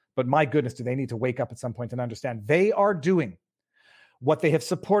individuals. But my goodness, do they need to wake up at some point and understand they are doing what they have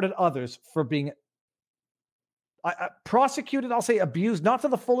supported others for being prosecuted, I'll say abused, not to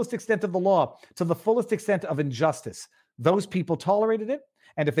the fullest extent of the law, to the fullest extent of injustice. Those people tolerated it.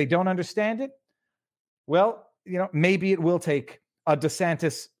 And if they don't understand it, well, maybe it will take a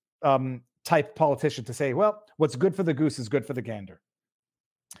DeSantis type politician to say, well, what's good for the goose is good for the gander.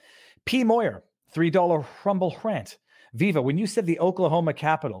 P. Moyer, $3 Rumble rant. Viva, when you said the Oklahoma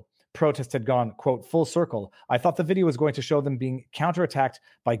Capitol protest had gone, quote, full circle, I thought the video was going to show them being counterattacked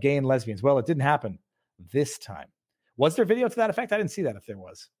by gay and lesbians. Well, it didn't happen this time. Was there video to that effect? I didn't see that if there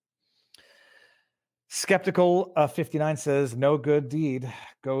was. Skeptical 59 says, no good deed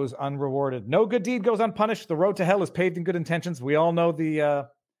goes unrewarded. No good deed goes unpunished. The road to hell is paved in good intentions. We all know the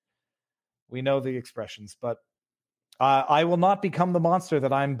expressions, but I will not become the monster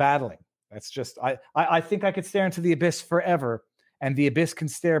that I'm battling. That's just, I think I could stare into the abyss forever, and the abyss can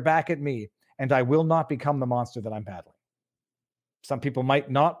stare back at me, and I will not become the monster that I'm battling. Some people might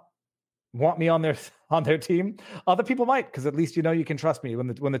not want me on their team. Other people might, because at least you can trust me.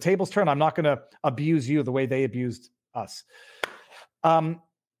 When the tables turn, I'm not going to abuse you the way they abused us.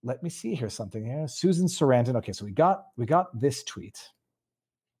 Let me see here something here. Susan Sarandon. Okay, so we got this tweet.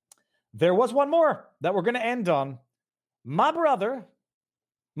 There was one more that we're going to end on. My brother,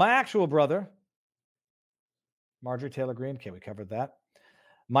 my actual brother, Marjorie Taylor Greene. Okay, we covered that.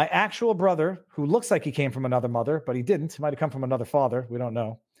 My actual brother, who looks like he came from another mother, but he didn't. He might have come from another father. We don't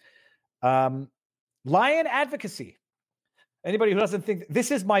know. Lion advocacy. Anybody who doesn't think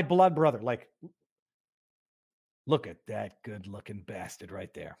this is my blood brother, like, look at that good-looking bastard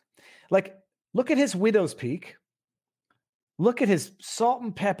right there. Like, look at his widow's peak. Look at his salt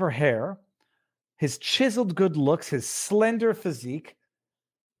and pepper hair, his chiseled good looks, his slender physique.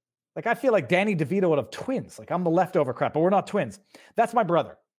 Like, I feel like Danny DeVito would have twins. Like, I'm the leftover crap, but we're not twins. That's my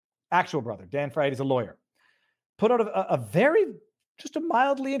brother, actual brother. Dan Friday is a lawyer. Put out just a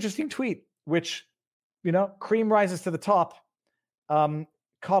mildly interesting tweet, which, cream rises to the top, caught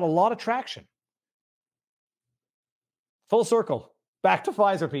a lot of traction. Full circle. Back to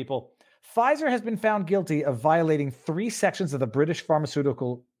Pfizer, people. Pfizer has been found guilty of violating 3 sections of the British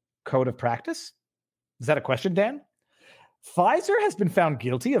Pharmaceutical Code of Practice. Is that a question, Dan? Pfizer has been found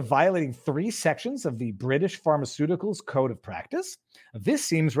guilty of violating 3 sections of the British Pharmaceuticals Code of Practice. This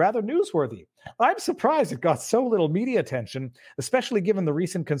seems rather newsworthy. I'm surprised it got so little media attention, especially given the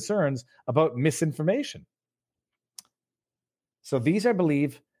recent concerns about misinformation. So these, I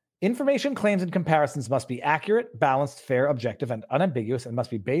believe, information, claims, and comparisons must be accurate, balanced, fair, objective, and unambiguous, and must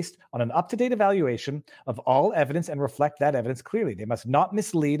be based on an up-to-date evaluation of all evidence and reflect that evidence clearly. They must not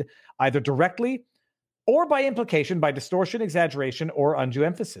mislead either directly or by implication, by distortion, exaggeration, or undue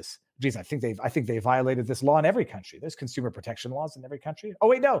emphasis. Geez, I think they violated this law in every country. There's consumer protection laws in every country. Oh,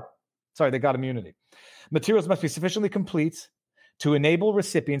 wait, no. Sorry, they got immunity. Materials must be sufficiently complete to enable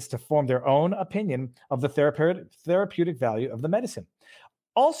recipients to form their own opinion of the therapeutic value of the medicine.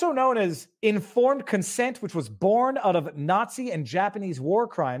 Also known as informed consent, which was born out of Nazi and Japanese war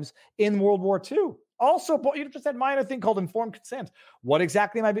crimes in World War II. Also, you just had minor thing called informed consent. What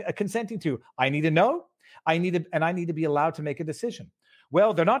exactly am I consenting to? I need to know. I need to be allowed to make a decision.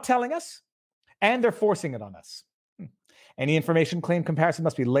 Well, they're not telling us, and they're forcing it on us. Any information, claim, comparison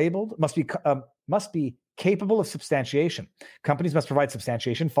must be labeled, must be capable of substantiation. Companies must provide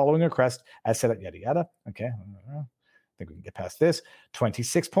substantiation following a request as set up, yada, yada. Okay. think we can get past this.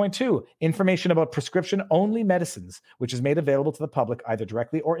 26.2, information about prescription-only medicines, which is made available to the public either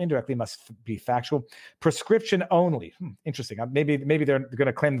directly or indirectly, must be factual. Prescription only. Interesting. Maybe they're going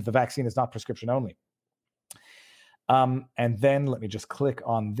to claim that the vaccine is not prescription only. And then let me just click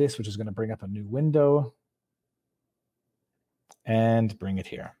on this, which is going to bring up a new window and bring it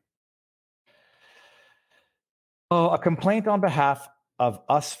here. Oh, a complaint on behalf of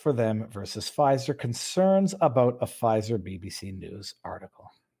Us for Them versus Pfizer, concerns about a Pfizer BBC News article.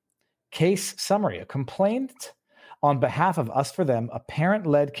 Case summary, a complaint on behalf of Us for Them, a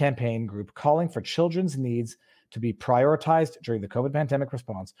parent-led campaign group calling for children's needs to be prioritized during the COVID pandemic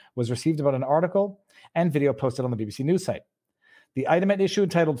response, was received about an article and video posted on the BBC News site. The item at issue,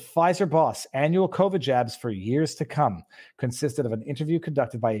 entitled Pfizer Boss, Annual COVID Jabs for Years to Come, consisted of an interview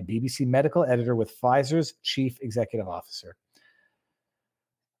conducted by a BBC medical editor with Pfizer's chief executive officer.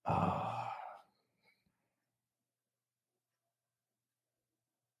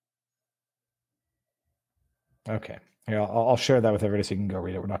 Okay. Here, I'll share that with everybody so you can go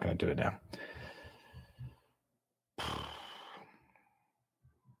read it. We're not going to do it now.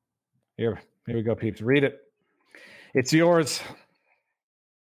 Here we go, peeps. Read it. It's yours.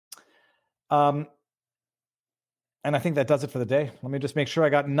 And I think that does it for the day. Let me just make sure I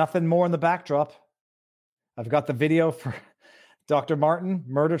got nothing more in the backdrop. I've got the video for Dr. Martin,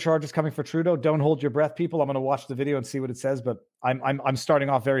 murder charges coming for Trudeau. Don't hold your breath, people. I'm going to watch the video and see what it says, but I'm starting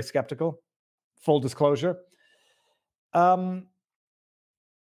off very skeptical. Full disclosure. I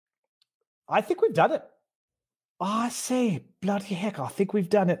think we've done it. I say, bloody heck, I think we've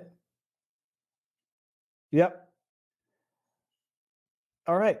done it. Yep.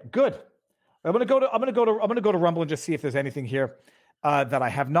 All right, good. I'm gonna go to Rumble and just see if there's anything here that I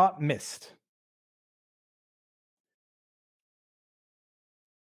have not missed.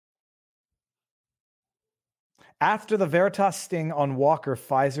 After the Veritas sting on Walker,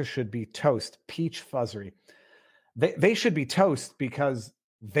 Pfizer should be toast. Peach fuzzery. They should be toast because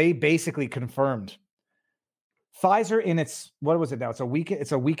they basically confirmed. Pfizer in its, what was it now? It's a week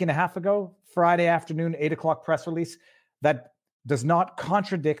and a half ago, Friday afternoon, 8:00 press release that does not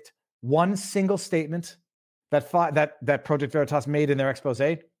contradict one single statement that Project Veritas made in their expose.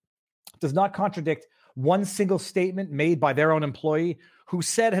 Does not contradict one single statement made by their own employee who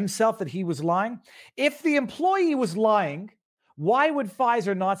said himself that he was lying. If the employee was lying, why would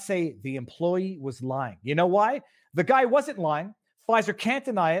Pfizer not say the employee was lying? You know why? The guy wasn't lying. Pfizer can't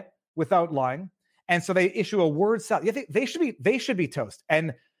deny it without lying. And so they issue a word salad. They should be toast.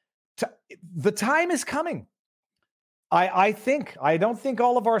 And the time is coming. I don't think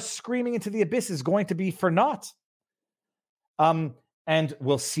all of our screaming into the abyss is going to be for naught. And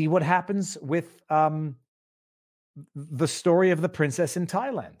we'll see what happens with the story of the princess in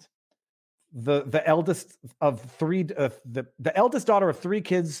Thailand, the eldest of three, the eldest daughter of three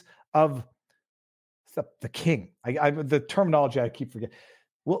kids of the king. The terminology I keep forgetting.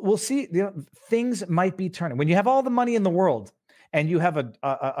 We'll see. Things might be turning when you have all the money in the world and you have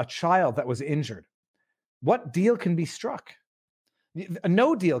a child that was injured. What deal can be struck?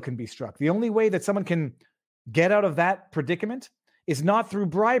 No deal can be struck. The only way that someone can get out of that predicament is not through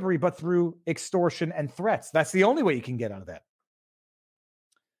bribery, but through extortion and threats. That's the only way you can get out of that.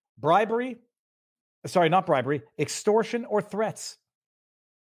 Extortion or threats.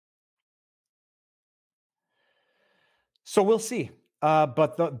 So we'll see.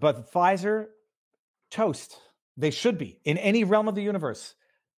 But Pfizer, toast. They should be in any realm of the universe.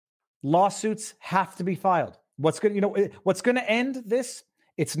 Lawsuits have to be filed. What's going to end this?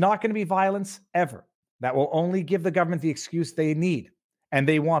 It's not going to be violence ever. That will only give the government the excuse they need, and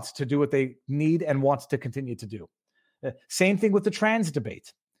they want to do what they need and want to continue to do. Same thing with the trans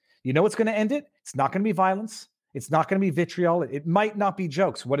debate. You know what's going to end it? It's not going to be violence. It's not going to be vitriol. It might not be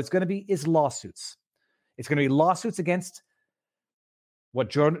jokes. What it's going to be is lawsuits. It's going to be lawsuits against what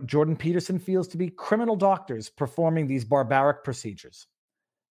Jordan Peterson feels to be criminal doctors performing these barbaric procedures.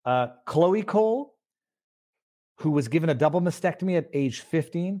 Chloe Cole, who was given a double mastectomy at age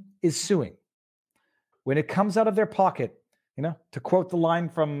 15, is suing. When it comes out of their pocket, to quote the line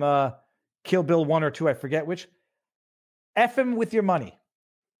from Kill Bill 1 or 2, I forget which, F them with your money.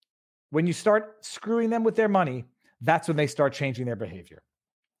 When you start screwing them with their money, that's when they start changing their behavior.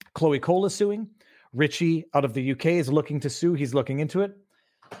 Chloe Cole is suing. Richie out of the UK is looking to sue. He's looking into it.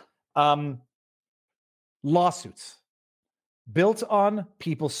 Lawsuits built on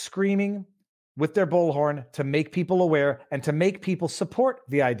people screaming with their bullhorn to make people aware and to make people support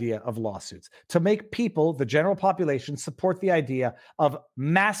the idea of lawsuits, to make people, the general population, support the idea of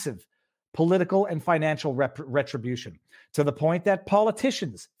massive political and financial retribution, to the point that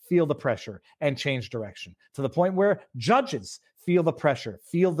politicians feel the pressure and change direction, to the point where judges feel the pressure,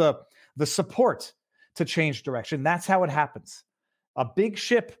 feel the support to change direction. That's how it happens. A big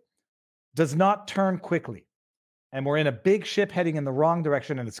ship does not turn quickly. And we're in a big ship heading in the wrong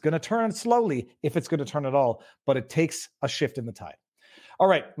direction, and it's going to turn slowly if it's going to turn at all, but it takes a shift in the tide. All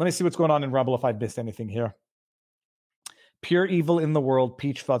right, let me see what's going on in Rumble if I missed anything here. Pure evil in the world,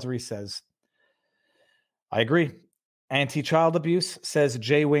 Peach Fuzzery says. I agree. Anti-child abuse, says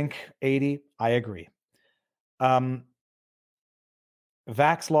JWink80. I agree.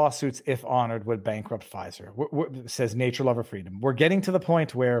 Vax lawsuits, if honored, would bankrupt Pfizer, says Nature Lover Freedom. We're getting to the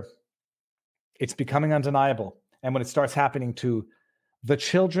point where it's becoming undeniable. And when it starts happening to the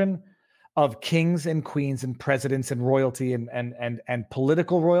children of kings and queens and presidents and royalty and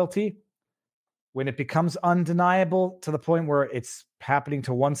political royalty, when it becomes undeniable to the point where it's happening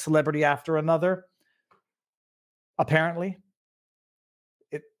to one celebrity after another, apparently,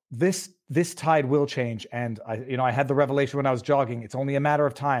 this tide will change. And I had the revelation when I was jogging. It's only a matter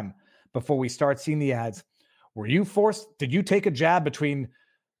of time before we start seeing the ads. Did you take a jab between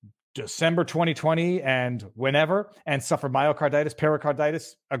December 2020 and whenever and suffer myocarditis,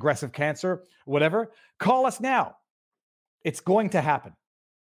 pericarditis, aggressive cancer, whatever? Call us now. It's going to happen.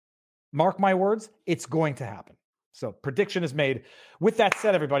 Mark my words, it's going to happen. So prediction is made. With that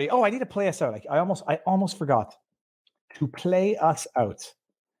said, everybody, I need to play us out. I almost forgot to play us out.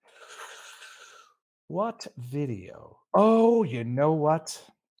 What video? Oh, you know what?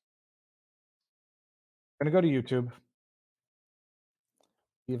 I'm going to go to YouTube.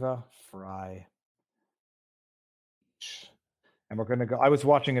 Eva Fry. And we're going to go. I was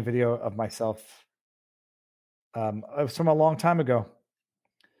watching a video of myself. It was from a long time ago.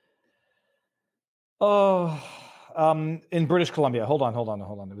 In British Columbia. Hold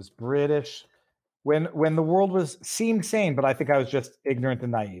on. It was British. When the world seemed sane, but I think I was just ignorant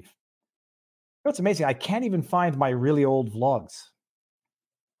and naive. You know, it's amazing. I can't even find my really old vlogs.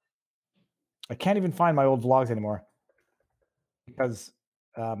 I can't even find my old vlogs anymore because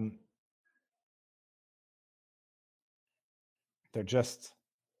they're just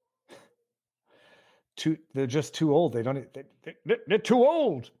too old. They're too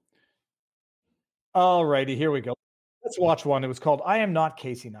old. All righty, here we go. Let's watch one. It was called I Am Not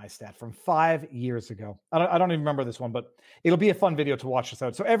Casey Neistat from 5 years ago. I don't even remember this one, but it'll be a fun video to watch this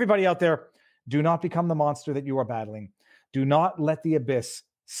out. So everybody out there, do not become the monster that you are battling. Do not let the abyss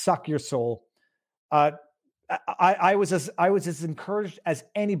suck your soul. I was as encouraged as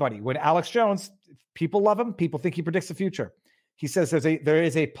anybody when Alex Jones, people love him. People think he predicts the future. He says there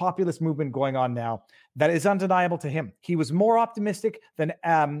is a populist movement going on now that is undeniable to him. He was more optimistic than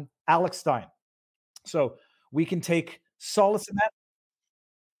Alex Stein. So we can take solace in that.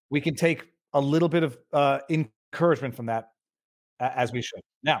 We can take a little bit of encouragement from that, as we should.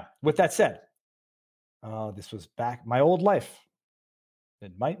 Now, with that said, this was back my old life.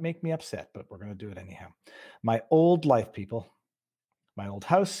 It might make me upset, but we're going to do it anyhow. My old life, people. My old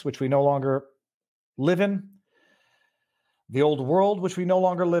house, which we no longer live in. The old world, which we no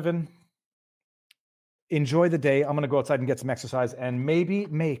longer live in. Enjoy the day. I'm going to go outside and get some exercise and maybe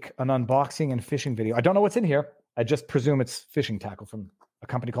make an unboxing and fishing video. I don't know what's in here. I just presume it's fishing tackle from a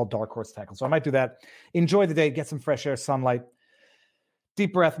company called Dark Horse Tackle. So I might do that. Enjoy the day. Get some fresh air, sunlight,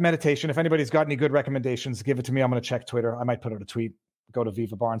 deep breath, meditation. If anybody's got any good recommendations, give it to me. I'm going to check Twitter. I might put out a tweet. Go to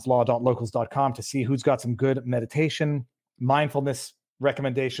vivabarneslaw.locals.com to see who's got some good meditation, mindfulness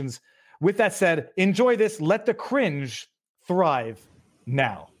recommendations. With that said, enjoy this. Let the cringe thrive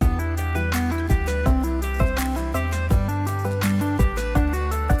now.